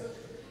Royces.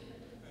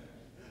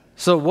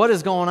 So what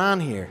is going on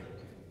here?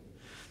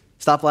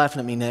 Stop laughing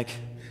at me, Nick.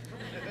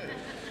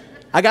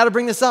 I got to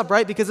bring this up,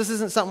 right? Because this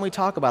isn't something we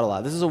talk about a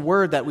lot. This is a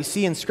word that we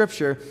see in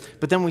Scripture,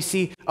 but then we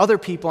see other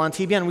people on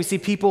TBN. We see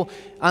people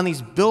on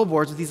these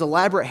billboards with these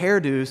elaborate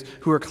hairdos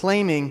who are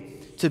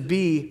claiming to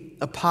be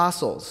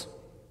apostles.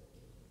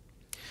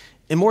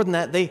 And more than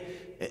that,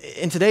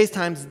 in today's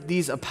times,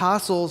 these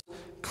apostles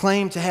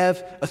claim to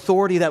have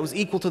authority that was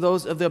equal to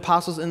those of the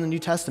apostles in the New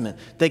Testament.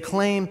 They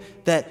claim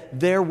that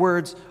their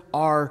words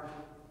are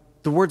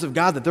the words of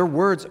God, that their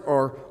words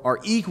are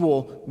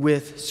equal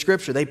with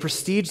Scripture. They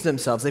prestige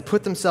themselves. They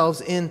put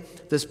themselves in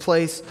this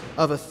place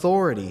of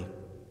authority.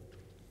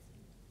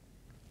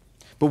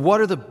 But what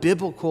are the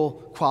biblical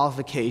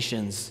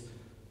qualifications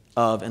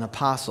of an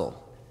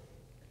apostle?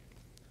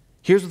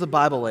 Here's what the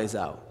Bible lays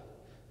out.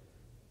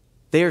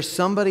 They are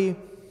somebody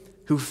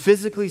who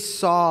physically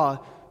saw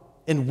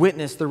and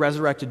witnessed the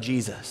resurrected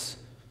Jesus.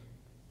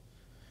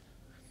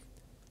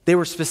 They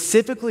were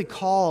specifically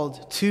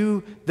called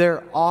to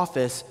their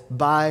office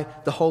by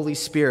the Holy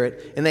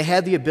Spirit, and they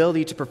had the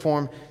ability to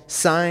perform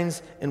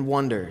signs and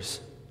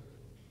wonders.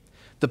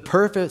 The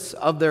purpose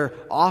of their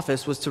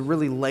office was to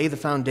really lay the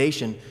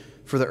foundation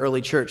for the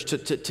early church,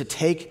 to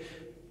take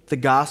the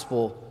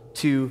gospel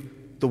to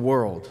the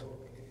world.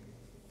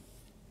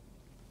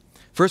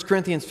 1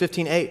 Corinthians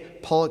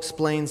 15:8, Paul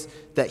explains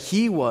that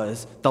he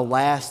was the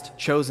last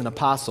chosen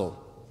apostle.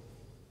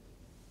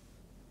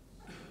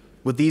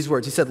 With these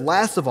words, he said,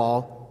 "Last of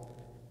all,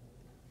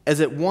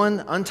 as at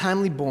one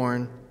untimely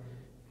born,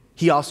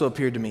 he also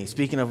appeared to me."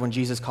 Speaking of when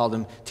Jesus called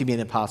him to be an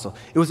apostle.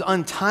 It was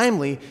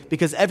untimely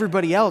because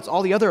everybody else,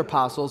 all the other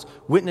apostles,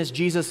 witnessed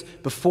Jesus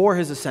before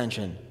his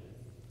ascension.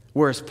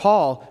 Whereas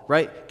Paul,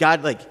 right,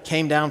 God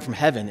came down from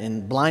heaven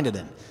and blinded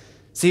him.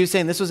 So he was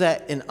saying this was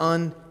at an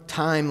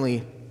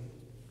untimely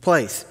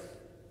place,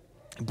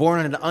 born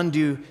at an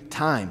undue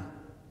time.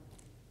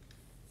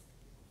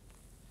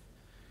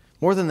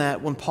 More than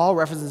that, when Paul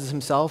references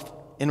himself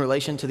in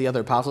relation to the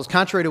other apostles,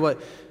 contrary to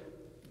what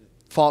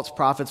false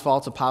prophets,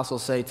 false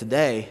apostles say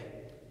today,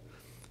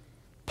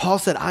 Paul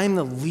said, "I am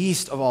the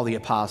least of all the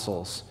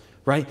apostles,"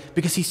 right?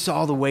 Because he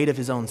saw the weight of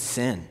his own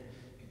sin.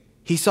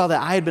 He saw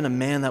that I had been a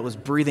man that was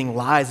breathing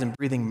lies and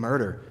breathing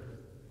murder.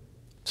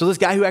 So this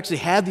guy who actually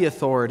had the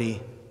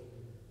authority,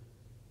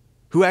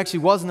 who actually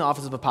was in the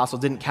office of apostle,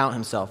 didn't count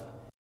himself,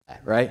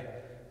 right?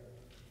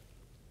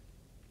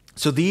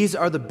 So these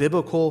are the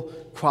biblical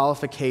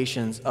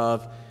qualifications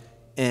of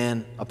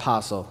an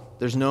apostle.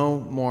 There's no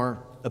more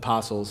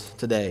apostles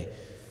today.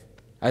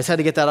 I just had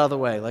to get that out of the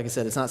way. Like I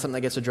said, it's not something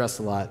that gets addressed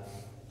a lot.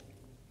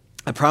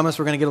 I promise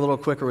we're going to get a little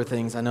quicker with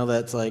things. I know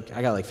that's I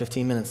got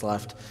 15 minutes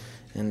left,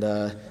 and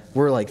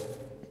we're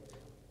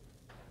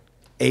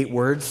 8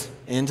 words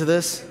into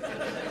this.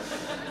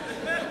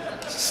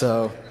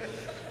 So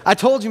I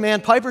told you, man,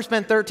 Piper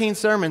spent 13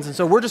 sermons, and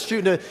so we're just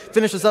shooting to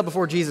finish this up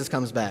before Jesus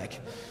comes back.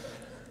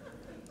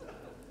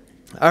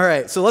 All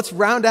right, so let's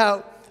round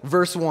out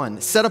verse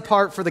 1, set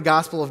apart for the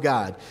gospel of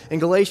God. In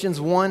Galatians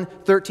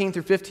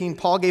 1:13-15,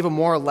 Paul gave a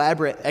more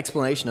elaborate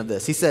explanation of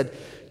this. He said,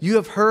 "You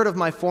have heard of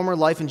my former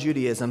life in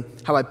Judaism,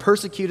 how I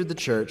persecuted the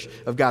church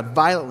of God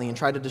violently and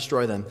tried to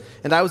destroy them.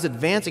 And I was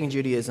advancing in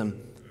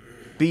Judaism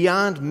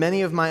beyond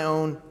many of my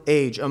own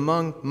age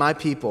among my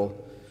people.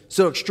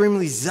 So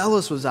extremely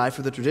zealous was I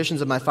for the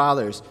traditions of my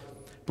fathers.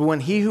 But when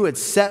he who had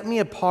set me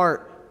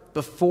apart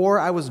before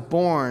I was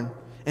born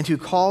and who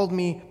called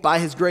me by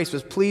his grace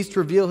was pleased to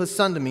reveal his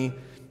Son to me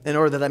in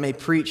order that I may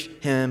preach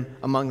him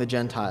among the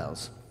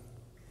Gentiles."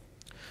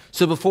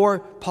 So before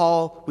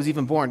Paul was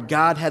even born,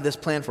 God had this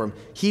plan for him.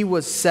 He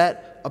was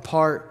set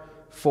apart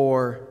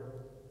for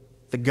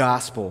the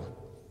gospel.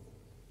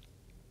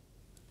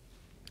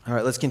 All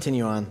right, let's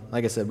continue on.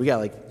 Like I said, we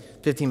got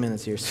 15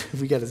 minutes here, so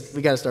we got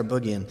to start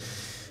boogieing.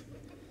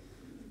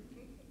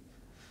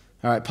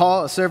 All right,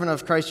 Paul, a servant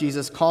of Christ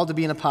Jesus, called to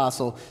be an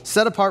apostle,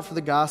 set apart for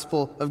the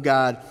gospel of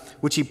God,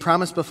 which he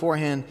promised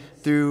beforehand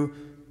through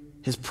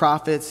his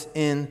prophets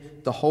in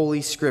the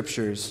Holy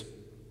Scriptures,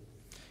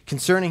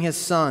 concerning his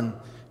Son,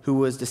 who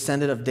was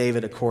descended of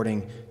David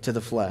according to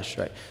the flesh.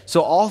 Right?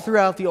 So all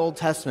throughout the Old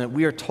Testament,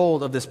 we are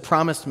told of this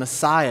promised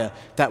Messiah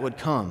that would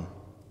come.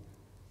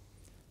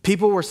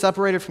 People were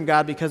separated from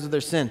God because of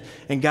their sin,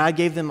 and God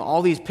gave them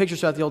all these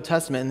pictures throughout the Old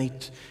Testament, and he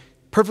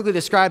perfectly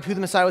described who the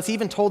Messiah was. He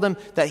even told them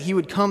that he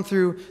would come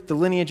through the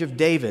lineage of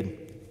David.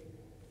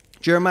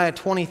 Jeremiah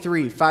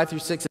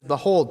 23:5-6 says,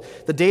 "Behold,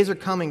 the days are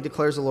coming,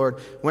 declares the Lord,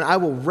 when I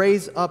will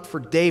raise up for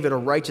David a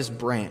righteous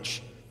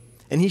branch.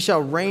 And he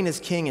shall reign as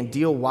king and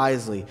deal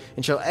wisely,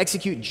 and shall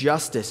execute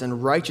justice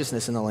and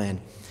righteousness in the land.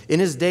 In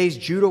his days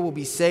Judah will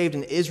be saved,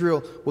 and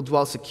Israel will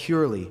dwell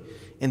securely.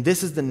 And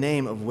this is the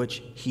name of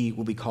which he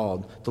will be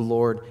called. The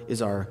Lord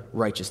is our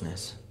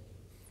righteousness."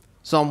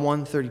 Psalm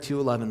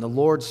 132:11, "The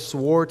Lord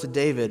swore to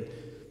David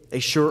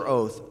a sure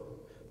oath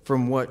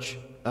from which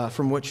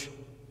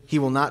he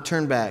will not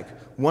turn back.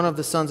 One of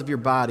the sons of your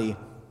body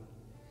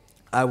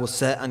I will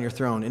set on your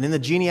throne." And in the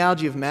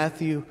genealogy of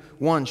Matthew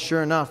 1,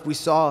 sure enough, we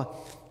saw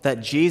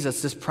that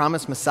Jesus, this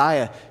promised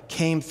Messiah,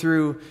 came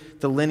through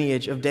the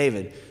lineage of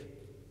David.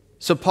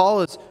 So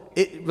Paul is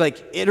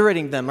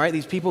iterating them, right?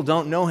 These people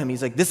don't know him.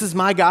 He's like, this is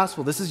my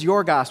gospel. This is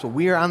your gospel.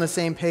 We are on the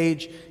same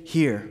page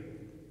here.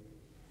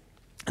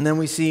 And then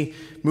we see,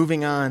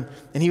 moving on,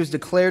 "And he was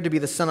declared to be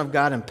the Son of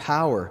God in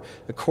power,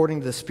 according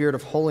to the Spirit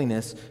of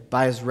holiness,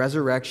 by his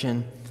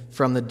resurrection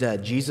from the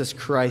dead, Jesus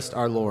Christ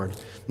our Lord."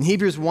 And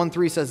Hebrews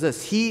 1:3 says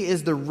this, "He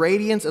is the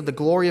radiance of the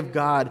glory of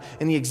God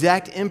and the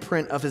exact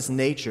imprint of his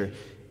nature.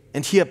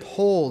 And he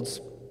upholds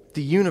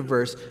the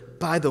universe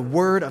by the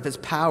word of his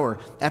power.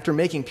 After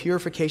making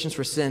purifications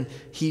for sin,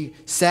 he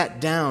sat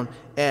down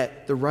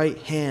at the right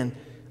hand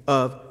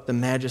of the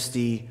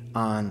majesty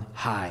on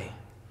high."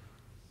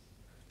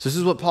 So this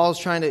is what Paul's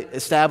trying to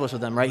establish with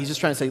them, right? He's just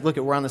trying to say, look,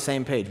 we're on the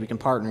same page. We can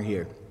partner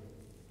here.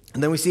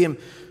 And then we see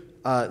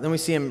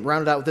him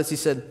rounded out with this. He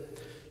said,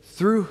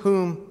 "Through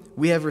whom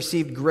we have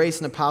received grace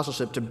and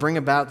apostleship to bring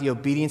about the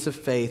obedience of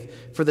faith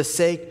for the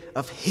sake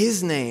of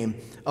his name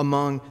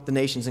among the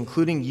nations,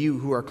 including you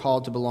who are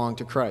called to belong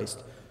to Christ."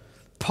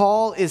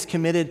 Paul is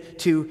committed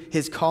to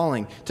his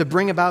calling, to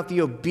bring about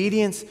the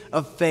obedience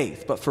of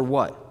faith. But for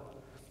what?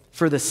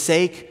 For the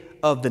sake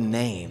of the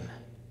name.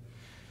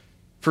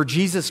 For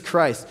Jesus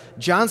Christ.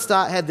 John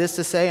Stott had this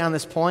to say on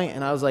this point,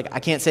 and I was like, I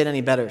can't say it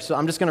any better, so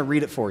I'm just going to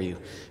read it for you.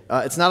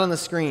 It's not on the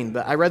screen,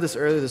 but I read this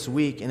earlier this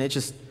week, and it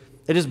just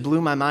blew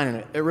my mind,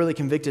 and it really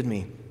convicted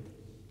me.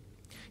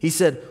 He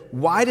said,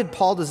 "Why did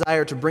Paul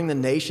desire to bring the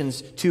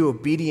nations to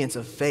obedience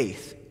of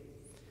faith?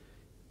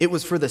 It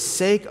was for the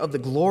sake of the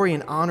glory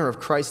and honor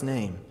of Christ's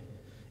name.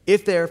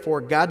 If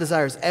therefore God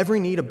desires every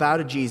knee to bow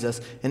to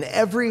Jesus and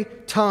every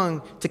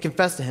tongue to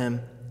confess to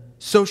him,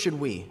 so should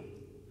we.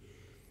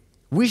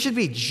 We should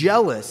be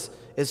jealous,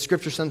 as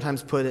Scripture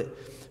sometimes put it,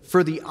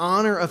 for the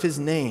honor of his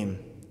name,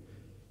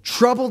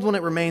 troubled when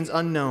it remains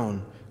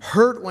unknown,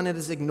 hurt when it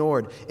is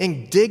ignored,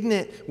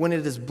 indignant when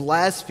it is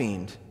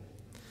blasphemed,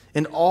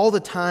 and all the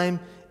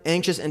time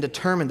anxious and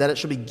determined that it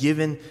shall be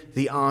given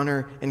the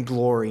honor and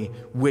glory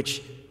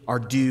which are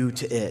due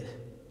to it."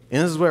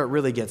 And this is where it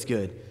really gets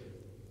good.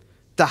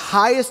 "The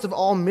highest of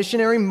all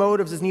missionary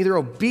motives is neither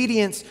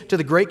obedience to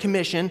the Great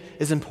Commission,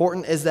 as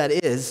important as that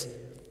is,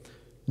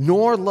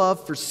 nor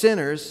love for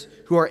sinners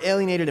who are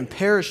alienated and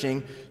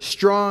perishing,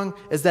 strong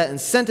as that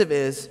incentive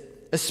is,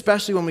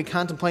 especially when we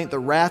contemplate the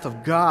wrath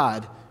of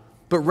God,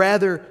 but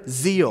rather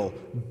zeal,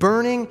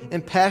 burning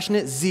and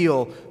passionate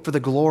zeal for the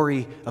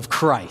glory of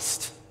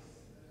Christ."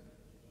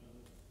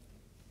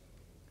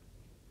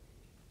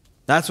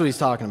 That's what he's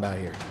talking about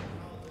here.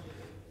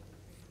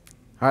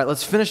 All right,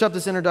 let's finish up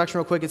this introduction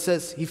real quick. It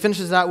says, he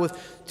finishes out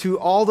with, to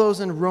all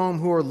those in Rome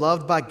who are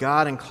loved by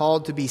God and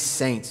called to be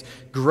saints,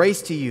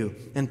 grace to you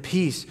and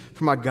peace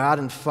from our God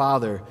and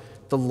Father,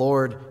 the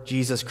Lord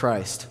Jesus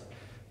Christ.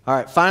 All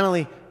right,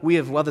 finally, we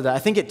have weathered that. I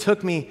think it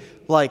took me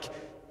like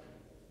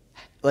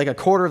a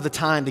quarter of the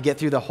time to get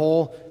through that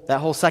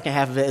whole second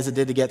half of it as it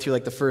did to get through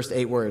like the first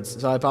 8 words.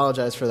 So I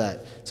apologize for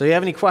that. So if you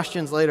have any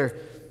questions later,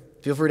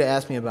 feel free to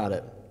ask me about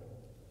it.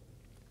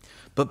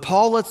 But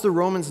Paul lets the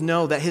Romans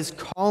know that his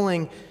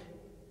calling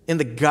in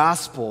the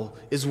gospel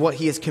is what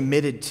he is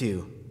committed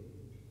to.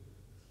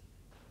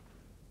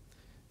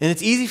 And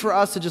it's easy for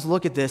us to just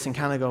look at this and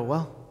kind of go,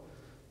 well,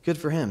 good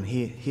for him.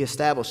 He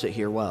established it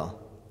here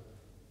well.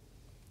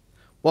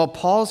 While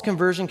Paul's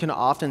conversion can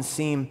often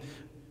seem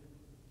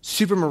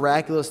super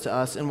miraculous to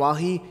us, and while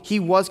he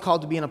was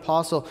called to be an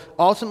apostle,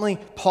 ultimately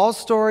Paul's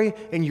story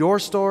and your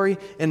story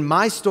and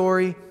my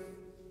story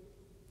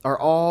are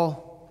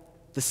all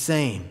the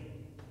same.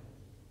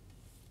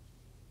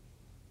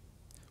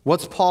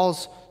 What's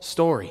Paul's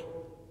story?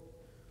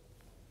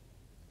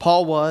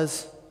 Paul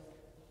was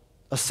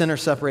a sinner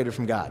separated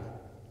from God.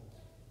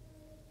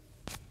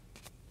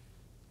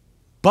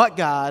 But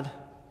God,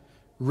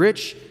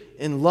 rich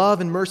in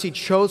love and mercy,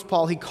 chose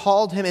Paul. He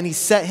called him and he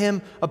set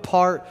him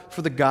apart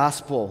for the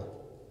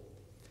gospel.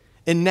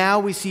 And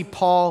now we see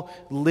Paul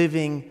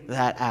living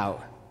that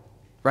out,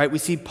 right? We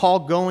see Paul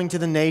going to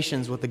the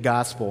nations with the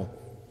gospel.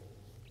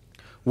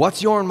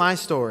 What's your and my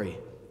story?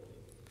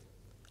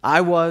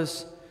 I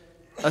was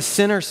a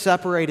sinner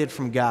separated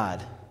from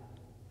God.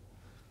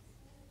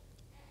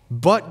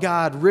 But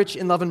God, rich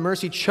in love and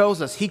mercy,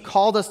 chose us. He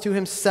called us to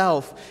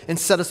himself and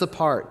set us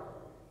apart.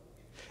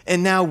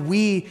 And now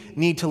we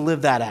need to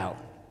live that out.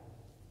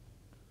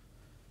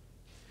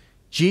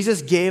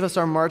 Jesus gave us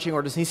our marching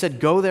orders, and he said,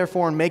 go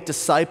therefore and make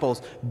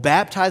disciples,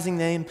 baptizing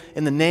them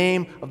in the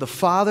name of the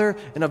Father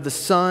and of the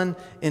Son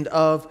and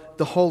of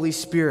the Holy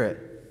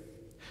Spirit.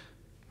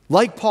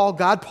 Like Paul,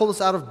 God pulled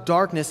us out of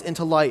darkness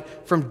into light,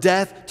 from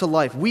death to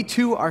life. We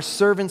too are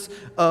servants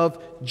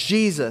of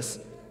Jesus.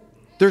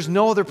 There's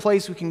no other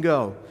place we can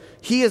go.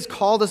 He has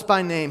called us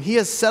by name. He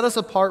has set us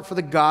apart for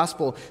the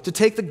gospel, to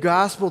take the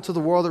gospel to the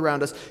world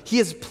around us. He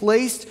has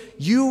placed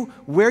you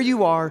where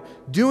you are,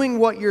 doing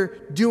what you're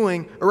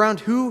doing,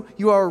 around who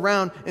you are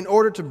around, in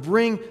order to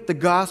bring the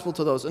gospel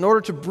to those, in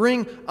order to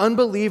bring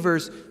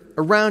unbelievers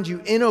around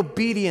you in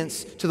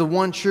obedience to the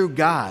one true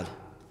God.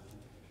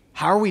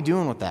 How are we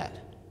doing with that?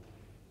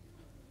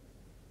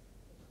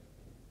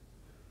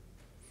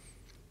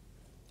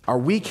 Are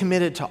we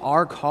committed to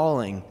our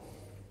calling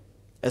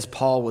as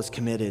Paul was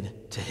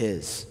committed to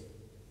his?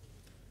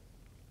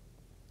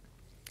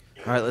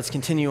 All right, let's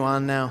continue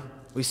on now.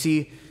 We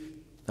see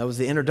that was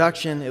the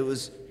introduction. It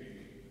was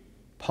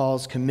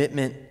Paul's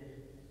commitment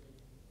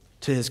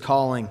to his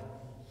calling.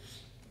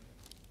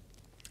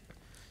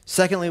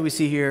 Secondly, we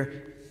see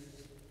here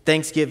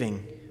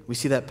thanksgiving. We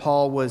see that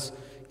Paul was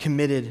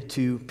committed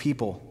to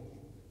people.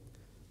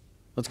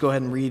 Let's go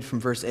ahead and read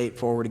from verse 8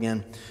 forward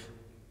again.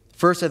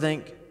 First, I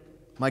thank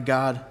my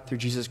God, through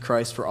Jesus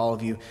Christ, for all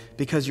of you,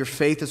 because your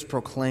faith is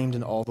proclaimed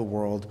in all the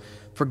world.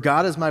 For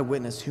God is my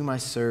witness, whom I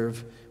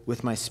serve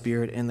with my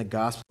spirit in the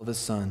gospel of his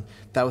Son,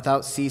 that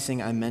without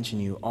ceasing I mention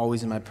you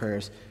always in my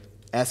prayers,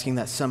 asking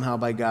that somehow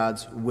by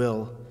God's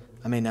will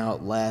I may now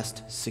at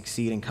last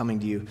succeed in coming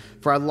to you.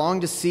 For I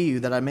long to see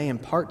you, that I may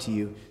impart to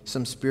you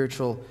some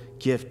spiritual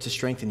gift to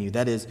strengthen you.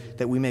 That is,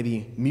 that we may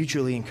be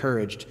mutually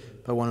encouraged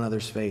by one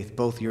another's faith,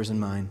 both yours and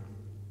mine.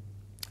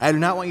 I do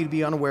not want you to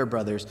be unaware,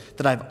 brothers,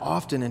 that I've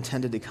often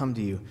intended to come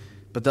to you,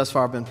 but thus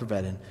far I've been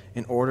prevented,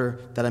 in order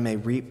that I may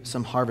reap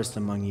some harvest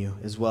among you,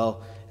 as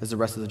well as the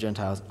rest of the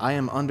Gentiles. I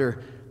am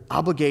under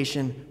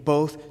obligation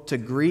both to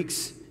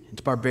Greeks and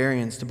to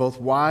barbarians, to both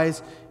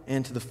wise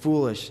and to the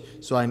foolish,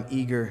 so I am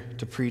eager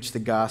to preach the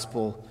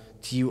gospel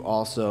to you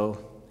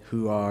also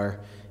who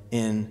are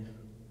in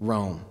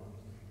Rome.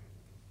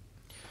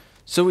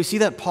 So we see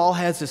that Paul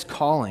has this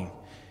calling.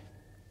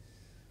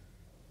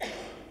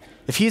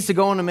 If he's to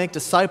go on and make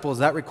disciples,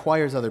 that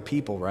requires other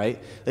people,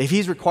 right? If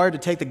he's required to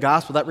take the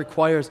gospel, that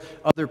requires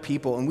other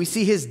people. And we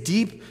see his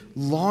deep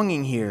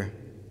longing here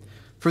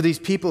for these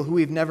people who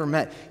we've never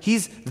met.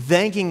 He's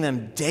thanking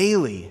them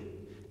daily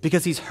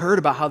because he's heard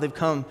about how they've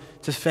come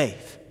to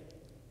faith.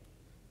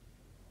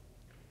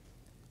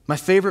 My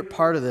favorite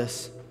part of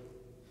this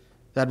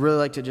that I'd really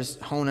like to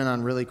just hone in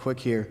on really quick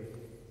here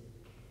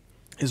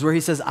is where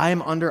he says, I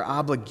am under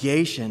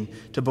obligation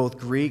to both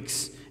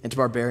Greeks and to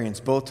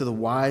barbarians, both to the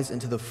wise and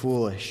to the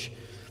foolish.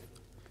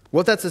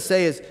 What that's to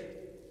say is,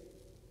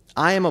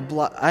 I am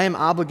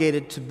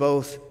obligated to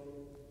both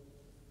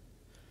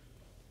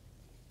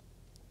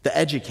the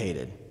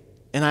educated,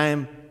 and I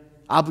am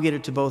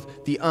obligated to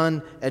both the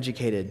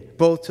uneducated,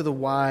 both to the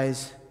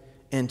wise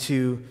and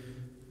to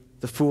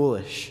the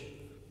foolish.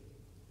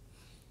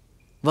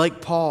 Like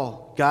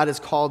Paul, God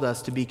has called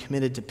us to be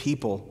committed to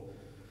people.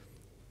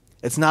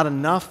 It's not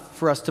enough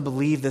for us to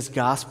believe this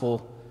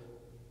gospel,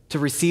 to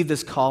receive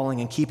this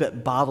calling and keep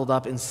it bottled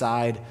up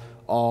inside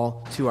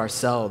all to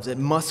ourselves. It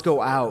must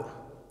go out.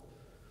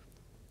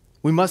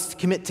 We must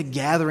commit to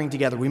gathering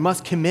together. We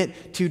must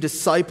commit to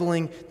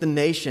discipling the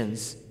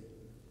nations.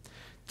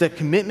 The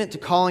commitment to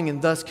calling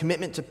and thus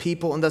commitment to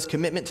people and thus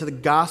commitment to the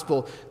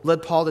gospel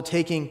led Paul to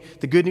taking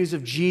the good news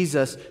of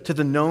Jesus to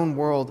the known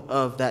world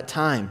of that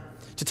time.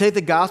 To take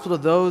the gospel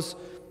to those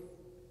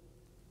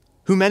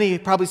who many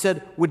probably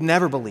said would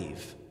never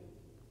believe.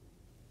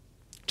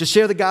 To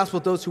share the gospel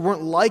with those who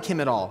weren't like him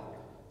at all.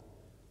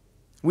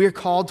 We are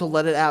called to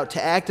let it out,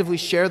 to actively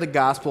share the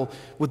gospel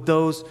with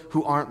those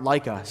who aren't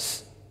like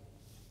us.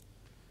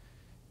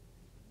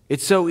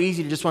 It's so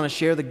easy to just want to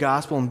share the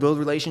gospel and build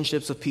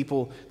relationships with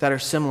people that are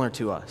similar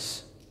to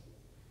us.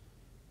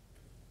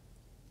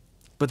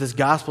 But this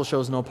gospel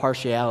shows no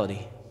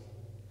partiality.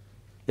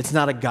 It's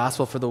not a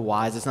gospel for the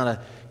wise. It's not a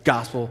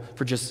gospel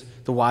for just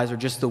the wise or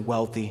just the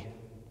wealthy.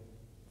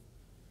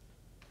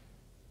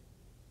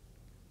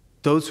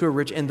 Those who are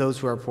rich and those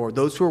who are poor.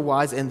 Those who are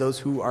wise and those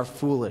who are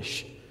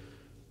foolish.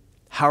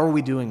 How are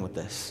we doing with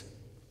this?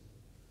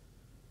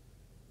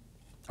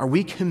 Are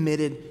we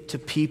committed to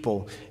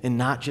people and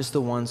not just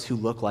the ones who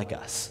look like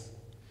us?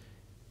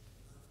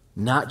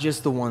 Not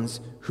just the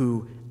ones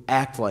who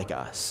act like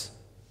us?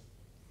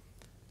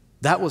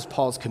 That was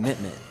Paul's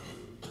commitment.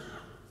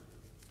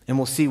 And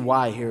we'll see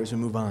why here as we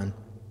move on.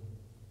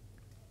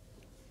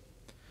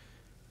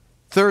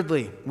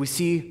 Thirdly, we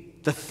see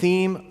the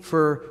theme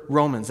for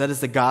Romans. That is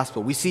the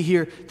gospel. We see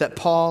here that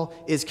Paul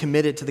is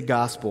committed to the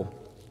gospel.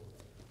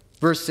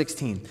 Verse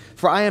 16,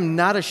 "For I am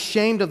not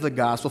ashamed of the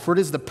gospel, for it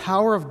is the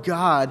power of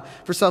God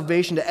for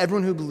salvation to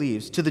everyone who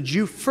believes, to the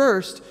Jew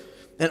first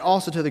and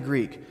also to the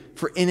Greek.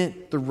 For in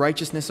it the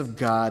righteousness of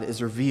God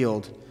is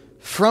revealed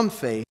from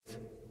faith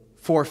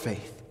for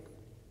faith.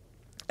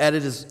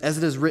 As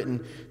it is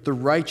written, the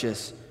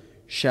righteous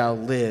shall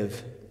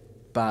live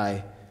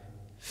by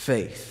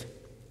faith."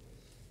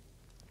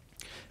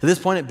 At this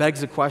point, it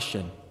begs the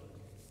question.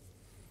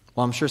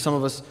 Well, I'm sure some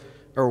of us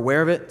are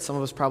aware of it. Some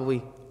of us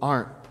probably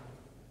aren't.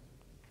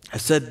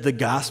 I've said the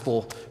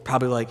gospel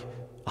probably like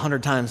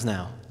 100 times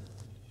now.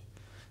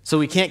 So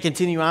we can't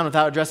continue on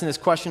without addressing this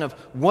question of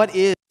what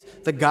is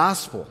the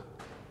gospel?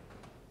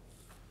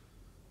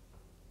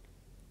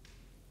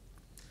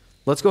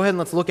 Let's go ahead and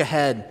let's look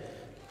ahead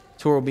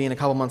to where we'll be in a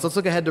couple months. Let's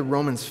look ahead to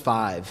Romans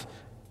 5.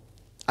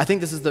 I think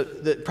this is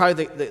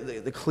probably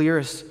the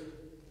clearest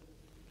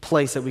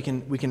place that we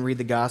can read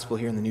the gospel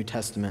here in the New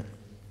Testament.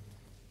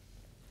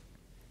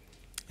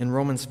 In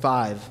Romans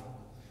 5,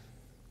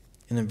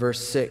 and in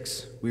verse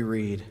 6, we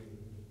read,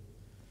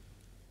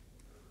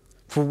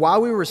 "For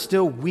while we were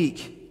still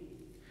weak,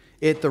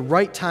 at the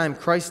right time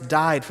Christ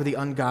died for the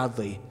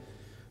ungodly.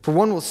 For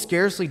one will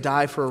scarcely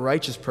die for a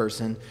righteous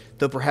person,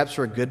 though perhaps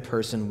for a good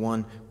person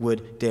one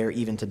would dare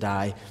even to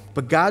die.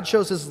 But God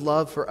shows his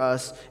love for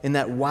us in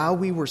that while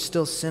we were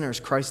still sinners,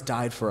 Christ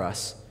died for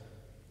us.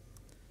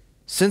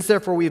 Since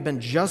therefore we have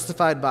been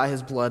justified by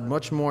his blood,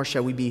 much more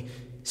shall we be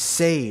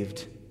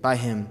saved by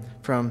him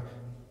from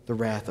the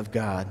wrath of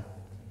God.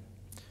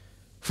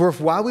 For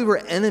if while we were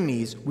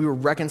enemies, we were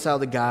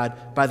reconciled to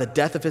God by the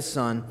death of his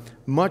Son,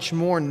 much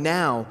more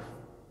now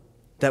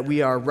that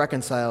we are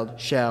reconciled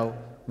shall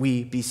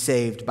we be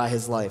saved by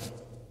his life.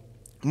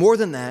 More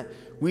than that,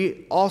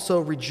 we also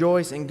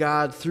rejoice in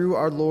God through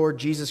our Lord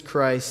Jesus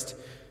Christ,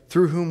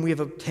 through whom we have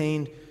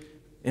obtained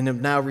and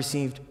have now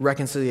received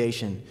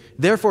reconciliation.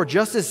 Therefore,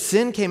 just as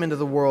sin came into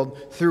the world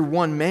through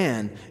one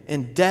man,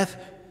 and death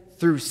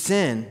through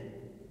sin,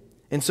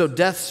 and so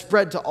death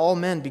spread to all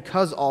men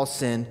because all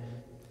sinned.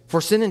 For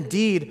sin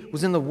indeed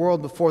was in the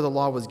world before the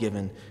law was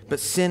given, but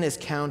sin is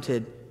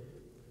counted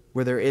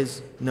where there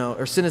is no,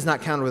 or sin is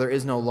not counted where there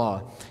is no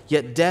law.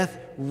 Yet death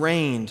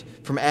reigned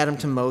from Adam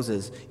to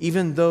Moses,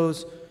 even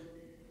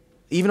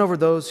over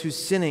those whose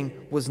sinning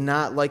was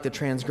not like the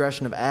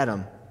transgression of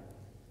Adam,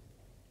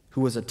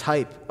 who was a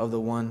type of the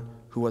one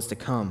who was to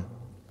come.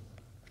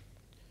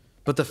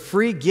 But the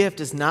free gift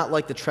is not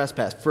like the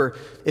trespass. For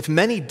if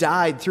many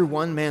died through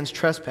one man's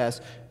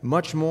trespass,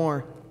 much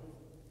more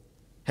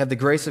have the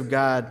grace of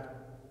God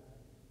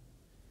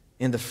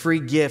and the free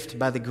gift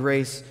by the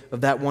grace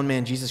of that one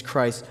man, Jesus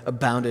Christ,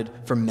 abounded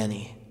for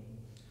many.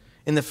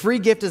 And the free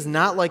gift is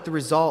not like the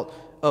result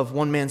of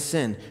one man's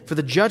sin. For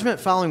the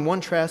judgment following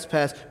one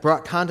trespass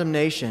brought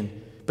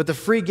condemnation, but the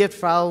free gift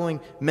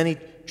following many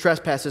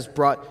trespasses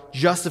brought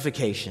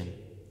justification.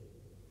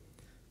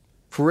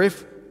 For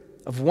if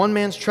of one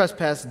man's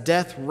trespass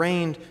death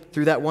reigned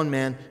through that one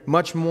man,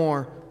 much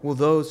more will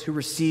those who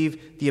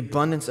receive the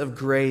abundance of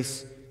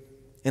grace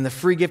and the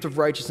free gift of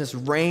righteousness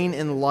reign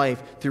in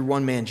life through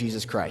one man,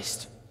 Jesus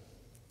Christ.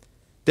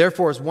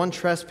 Therefore, as one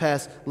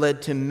trespass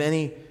led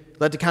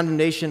to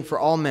condemnation for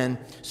all men,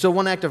 so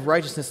one act of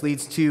righteousness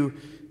leads to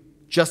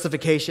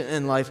justification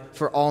in life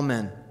for all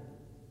men.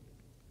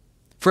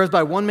 For as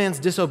by one man's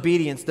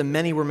disobedience the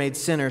many were made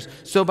sinners,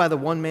 so by the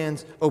one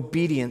man's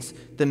obedience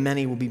the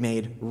many will be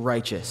made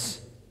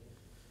righteous.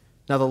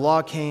 Now the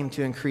law came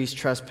to increase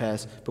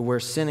trespass, but where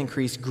sin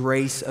increased,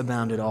 grace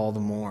abounded all the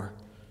more.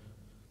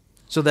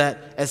 So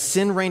that as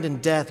sin reigned in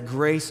death,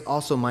 grace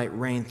also might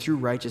reign through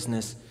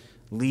righteousness,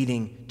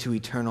 leading to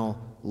eternal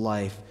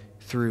life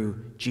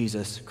through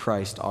Jesus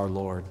Christ our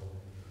Lord.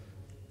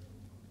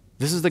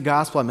 This is the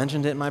gospel. I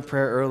mentioned it in my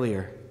prayer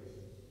earlier.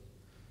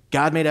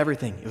 God made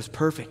everything. It was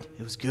perfect.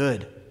 It was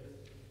good.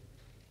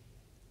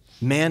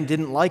 Man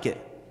didn't like it.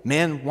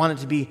 Man wanted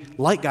to be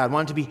like God,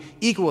 wanted to be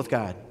equal with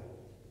God.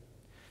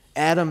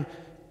 Adam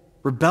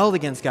rebelled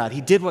against God.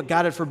 He did what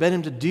God had forbidden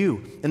him to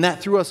do, and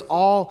that threw us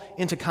all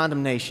into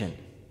condemnation.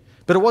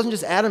 But it wasn't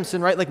just Adam's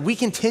sin, right? Like, we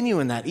continue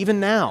in that, even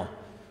now.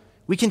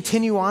 We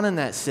continue on in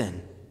that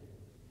sin.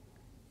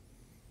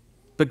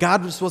 But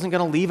God just wasn't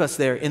going to leave us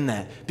there in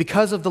that.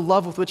 Because of the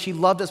love with which he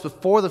loved us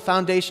before the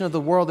foundation of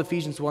the world,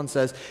 Ephesians 1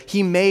 says,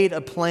 he made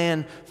a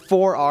plan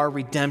for our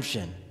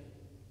redemption.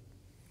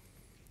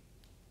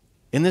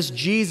 And this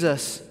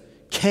Jesus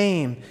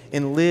came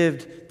and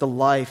lived the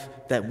life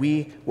that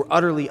we were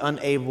utterly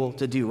unable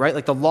to do, right?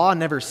 Like, the law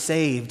never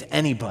saved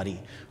anybody.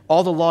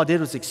 All the law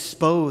did was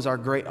expose our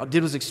great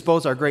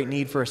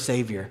need for a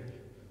Savior.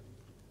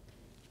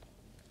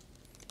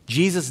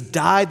 Jesus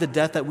died the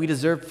death that we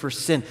deserved for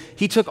sin.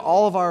 He took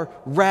all of our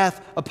wrath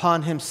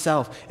upon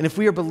himself. And if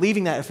we are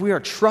believing that, if we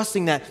are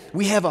trusting that,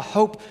 we have a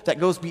hope that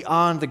goes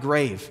beyond the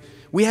grave.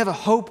 We have a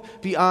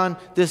hope beyond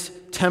this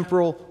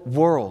temporal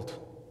world.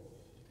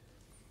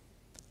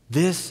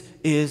 This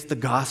is the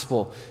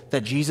gospel,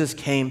 that Jesus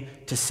came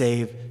to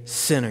save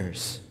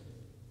sinners.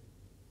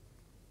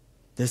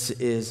 This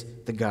is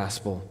the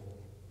gospel.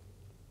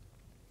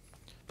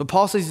 But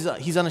Paul says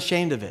he's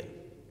unashamed of it.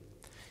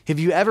 Have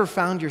you ever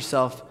found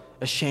yourself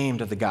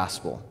ashamed of the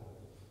gospel?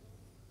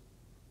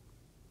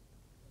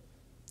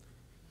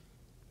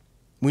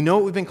 We know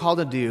what we've been called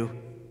to do.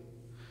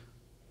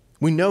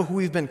 We know who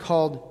we've been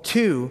called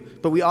to,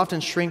 but we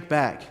often shrink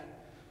back.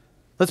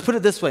 Let's put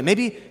it this way.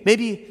 Maybe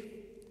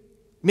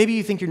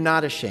you think you're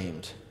not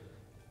ashamed.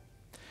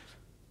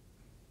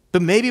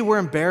 But maybe we're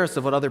embarrassed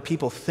of what other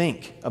people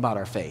think about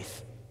our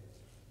faith.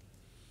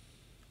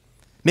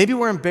 Maybe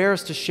we're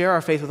embarrassed to share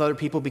our faith with other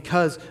people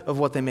because of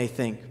what they may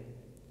think.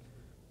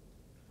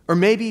 Or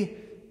maybe,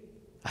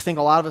 I think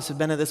a lot of us have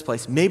been at this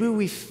place, maybe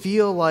we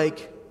feel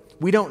like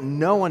we don't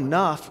know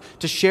enough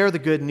to share the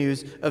good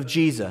news of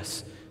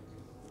Jesus.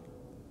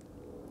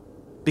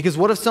 Because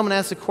what if someone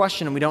asks a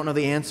question and we don't know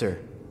the answer?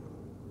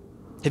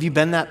 Have you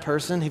been that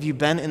person? Have you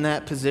been in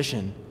that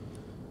position?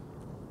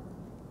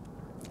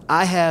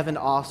 I have, and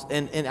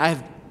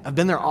I've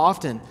been there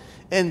often.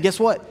 And guess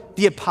what?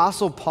 The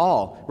Apostle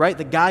Paul, right,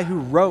 the guy who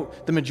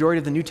wrote the majority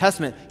of the New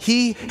Testament,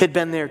 he had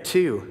been there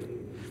too.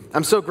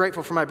 I'm so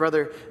grateful for my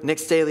brother Nick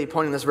Staley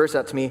pointing this verse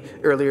out to me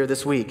earlier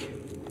this week.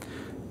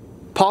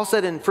 Paul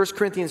said in 1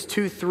 Corinthians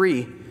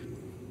 2:3,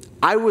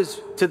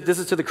 this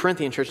is to the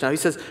Corinthian church now, he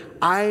says,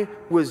 I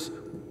was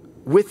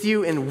with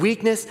you in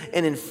weakness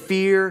and in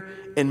fear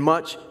and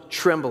much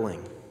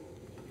trembling.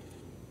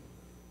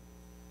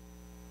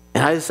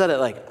 And I just said it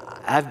like,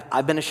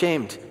 I've been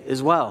ashamed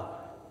as well.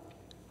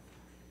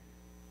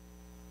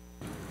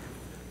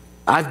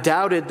 I've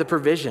doubted the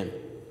provision.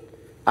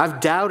 I've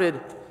doubted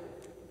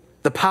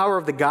the power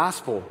of the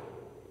gospel.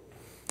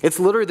 It's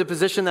literally the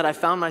position that I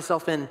found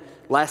myself in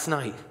last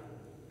night.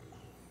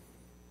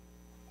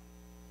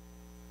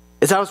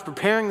 As I was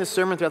preparing this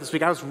sermon throughout this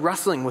week, I was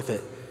wrestling with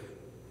it.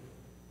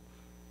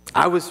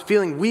 I was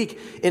feeling weak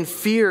in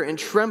fear and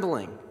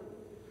trembling.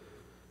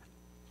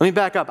 Let me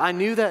back up. I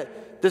knew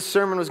that this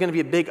sermon was going to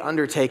be a big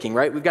undertaking,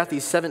 right? We've got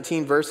these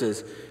 17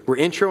 verses. We're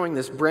introing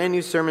this brand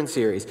new sermon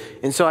series.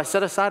 And so I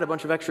set aside a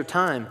bunch of extra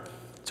time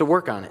to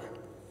work on it.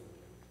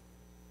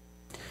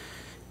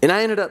 And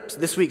I ended up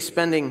this week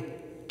spending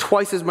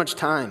twice as much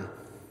time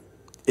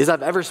as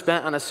I've ever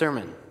spent on a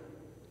sermon.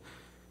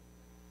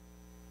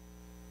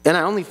 And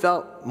I only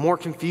felt more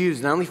confused,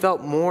 and I only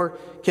felt more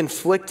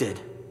conflicted.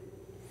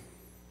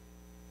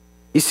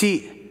 You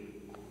see,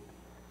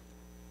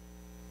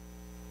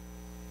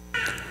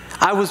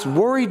 I was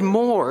worried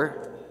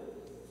more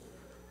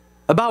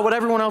about what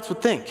everyone else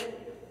would think.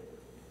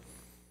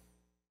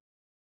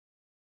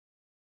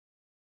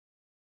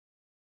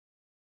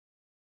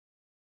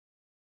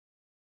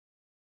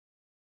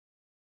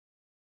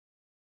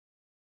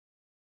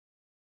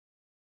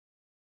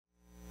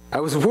 I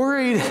was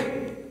worried,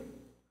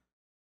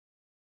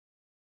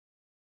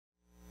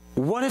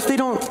 what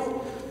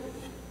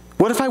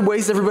if I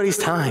waste everybody's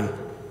time?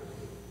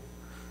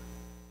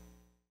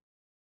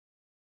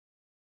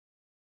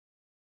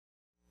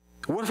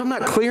 What if I'm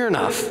not clear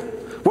enough?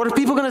 What are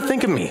people going to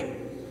think of me?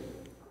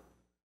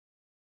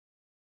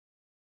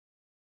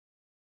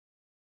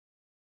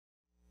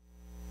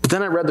 But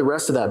then I read the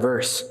rest of that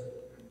verse.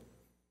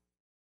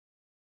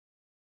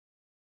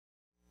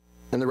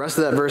 And the rest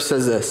of that verse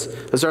says this.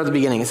 Let's start at the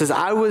beginning. It says,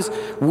 I was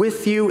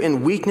with you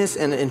in weakness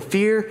and in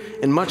fear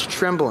and much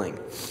trembling.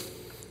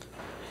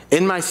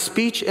 In my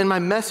speech and my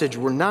message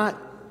were not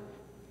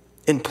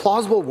in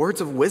plausible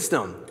words of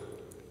wisdom,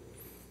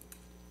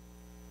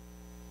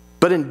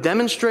 but in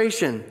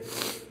demonstration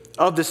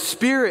of the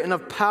Spirit and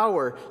of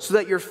power, so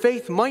that your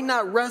faith might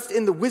not rest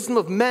in the wisdom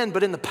of men,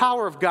 but in the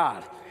power of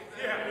God.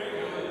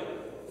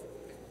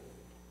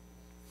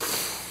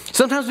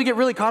 Sometimes we get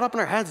really caught up in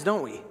our heads,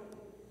 don't we?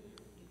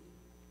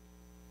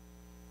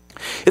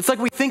 It's like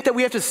we think that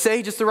we have to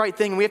say just the right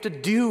thing, and we have to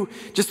do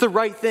just the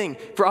right thing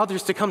for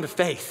others to come to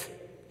faith,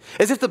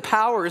 as if the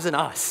power is in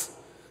us.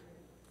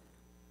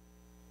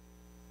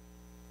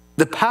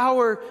 The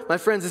power, my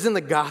friends, is in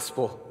the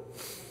gospel.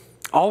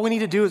 All we need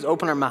to do is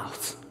open our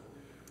mouths.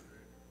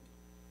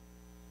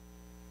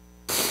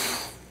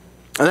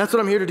 And that's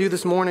what I'm here to do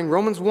this morning.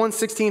 Romans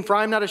 1:16, for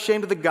I am not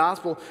ashamed of the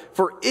gospel,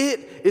 for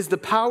it is the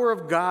power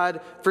of God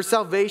for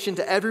salvation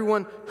to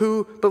everyone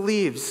who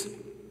believes.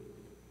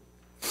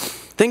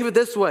 Think of it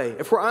this way.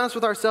 If we're honest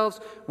with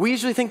ourselves, we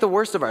usually think the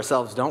worst of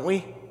ourselves, don't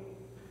we?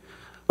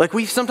 Like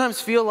we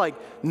sometimes feel like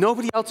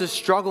nobody else is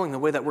struggling the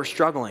way that we're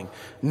struggling.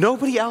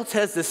 Nobody else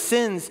has the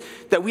sins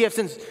that we have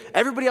sins.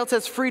 Everybody else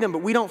has freedom,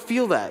 but we don't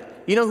feel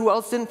that. You know who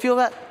else didn't feel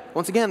that?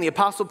 Once again, the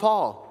Apostle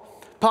Paul.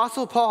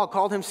 Apostle Paul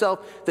called himself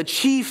the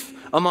chief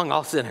among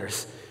all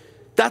sinners.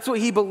 That's what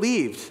he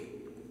believed.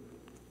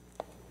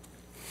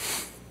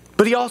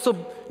 But he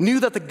also knew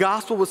that the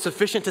gospel was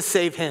sufficient to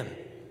save him.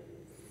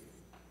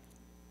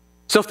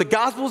 So if the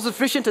gospel is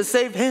sufficient to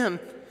save him,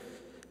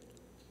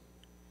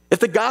 if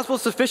the gospel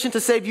is sufficient to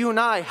save you and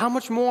I, how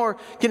much more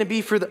can it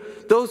be for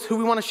those who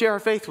we want to share our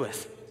faith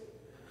with?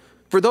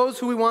 For those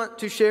who we want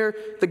to share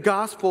the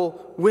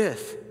gospel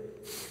with?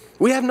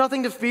 We have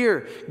nothing to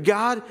fear.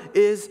 God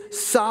is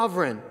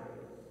sovereign.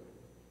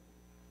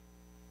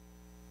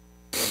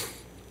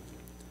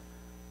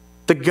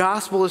 The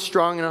gospel is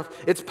strong enough,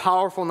 it's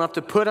powerful enough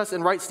to put us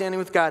in right standing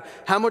with God.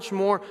 How much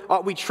more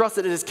ought we trust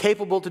that it is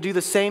capable to do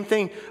the same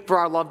thing for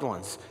our loved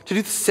ones, to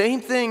do the same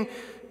thing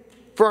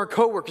for our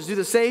coworkers, do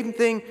the same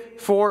thing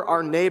for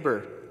our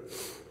neighbor.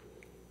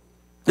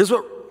 This is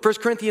what 1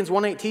 Corinthians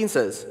 1:18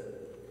 says.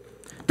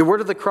 The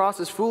word of the cross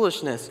is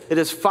foolishness. It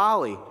is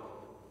folly.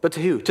 But to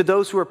who? To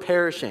those who are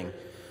perishing.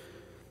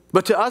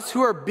 But to us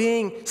who are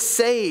being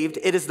saved,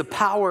 it is the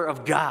power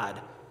of God.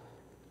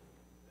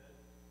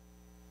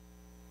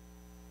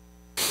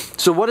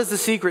 So what is the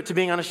secret to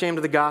being unashamed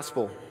of the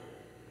gospel?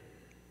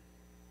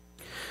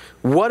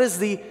 What is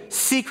the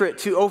secret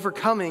to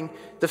overcoming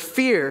the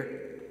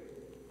fear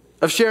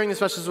of sharing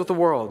this message with the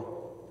world?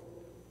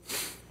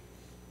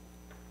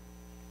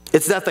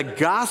 It's that the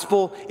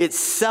gospel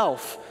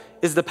itself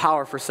is the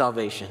power for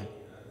salvation.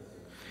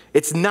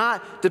 It's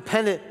not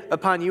dependent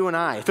upon you and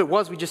I. If it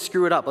was, we'd just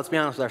screw it up. Let's be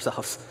honest with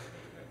ourselves.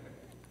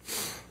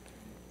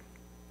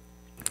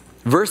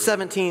 Verse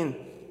 17.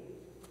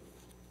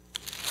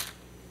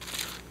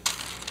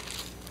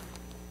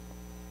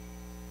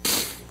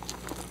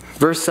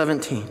 Verse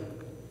 17.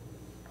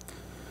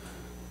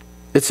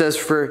 It says,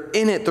 for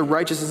in it the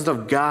righteousness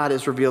of God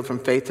is revealed from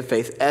faith to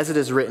faith, as it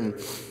is written,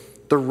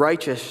 the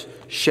righteous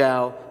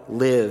shall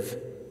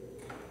live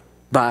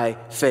by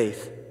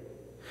faith.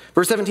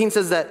 Verse 17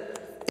 says that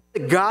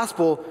in the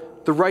gospel,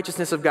 the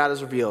righteousness of God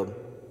is revealed.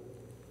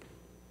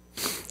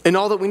 And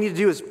all that we need to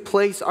do is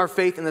place our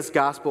faith in this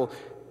gospel,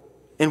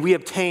 and we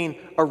obtain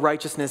a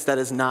righteousness that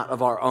is not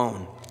of our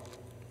own.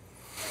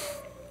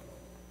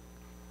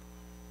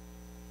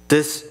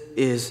 This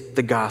is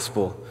the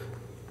gospel.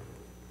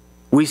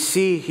 We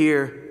see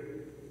here,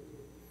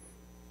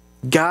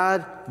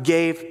 God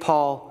gave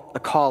Paul a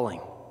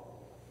calling.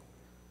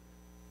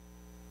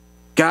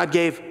 God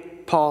gave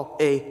Paul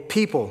a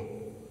people.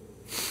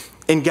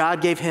 And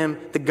God gave him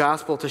the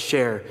gospel to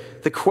share.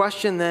 The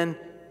question then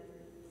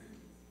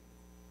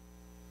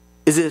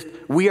is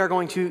if we are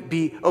going to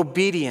be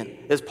obedient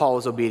as Paul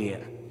was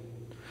obedient.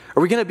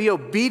 Are we going to be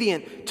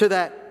obedient to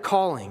that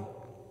calling?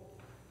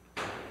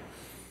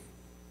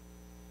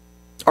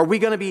 Are we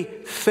going to be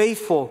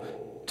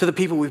faithful to the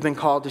people we've been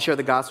called to share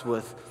the gospel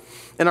with?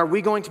 And are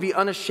we going to be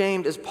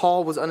unashamed as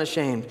Paul was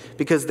unashamed?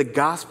 Because the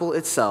gospel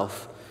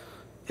itself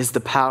is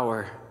the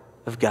power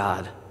of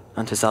God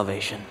unto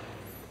salvation.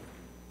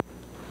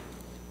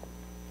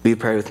 Will you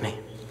pray with me?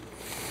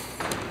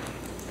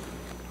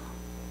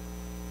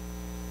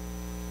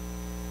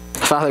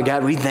 Father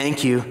God, we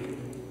thank you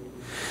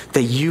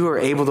that you are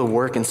able to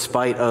work in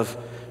spite of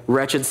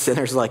wretched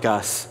sinners like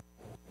us.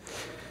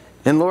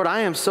 And Lord,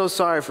 I am so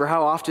sorry for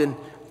how often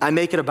I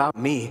make it about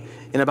me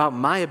and about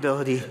my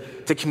ability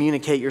to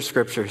communicate your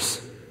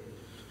scriptures.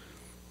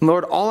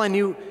 Lord, all I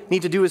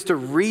need to do is to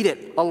read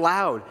it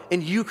aloud,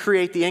 and you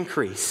create the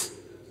increase.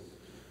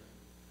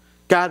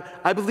 God,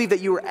 I believe that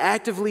you are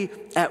actively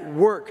at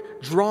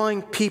work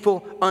drawing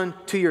people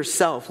unto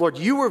yourself. Lord,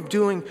 you were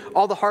doing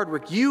all the hard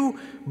work. You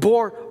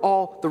bore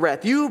all the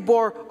wrath. You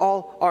bore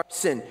all our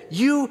sin.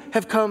 You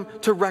have come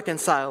to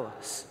reconcile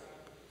us.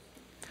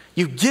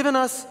 You've given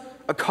us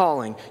a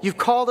calling. You've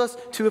called us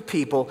to a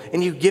people,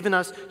 and you've given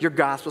us your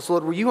gospel. So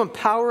Lord, will you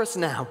empower us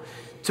now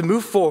to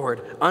move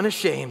forward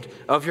unashamed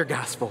of your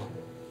gospel?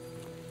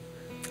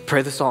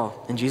 Pray this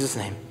all in Jesus'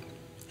 name.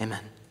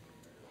 Amen.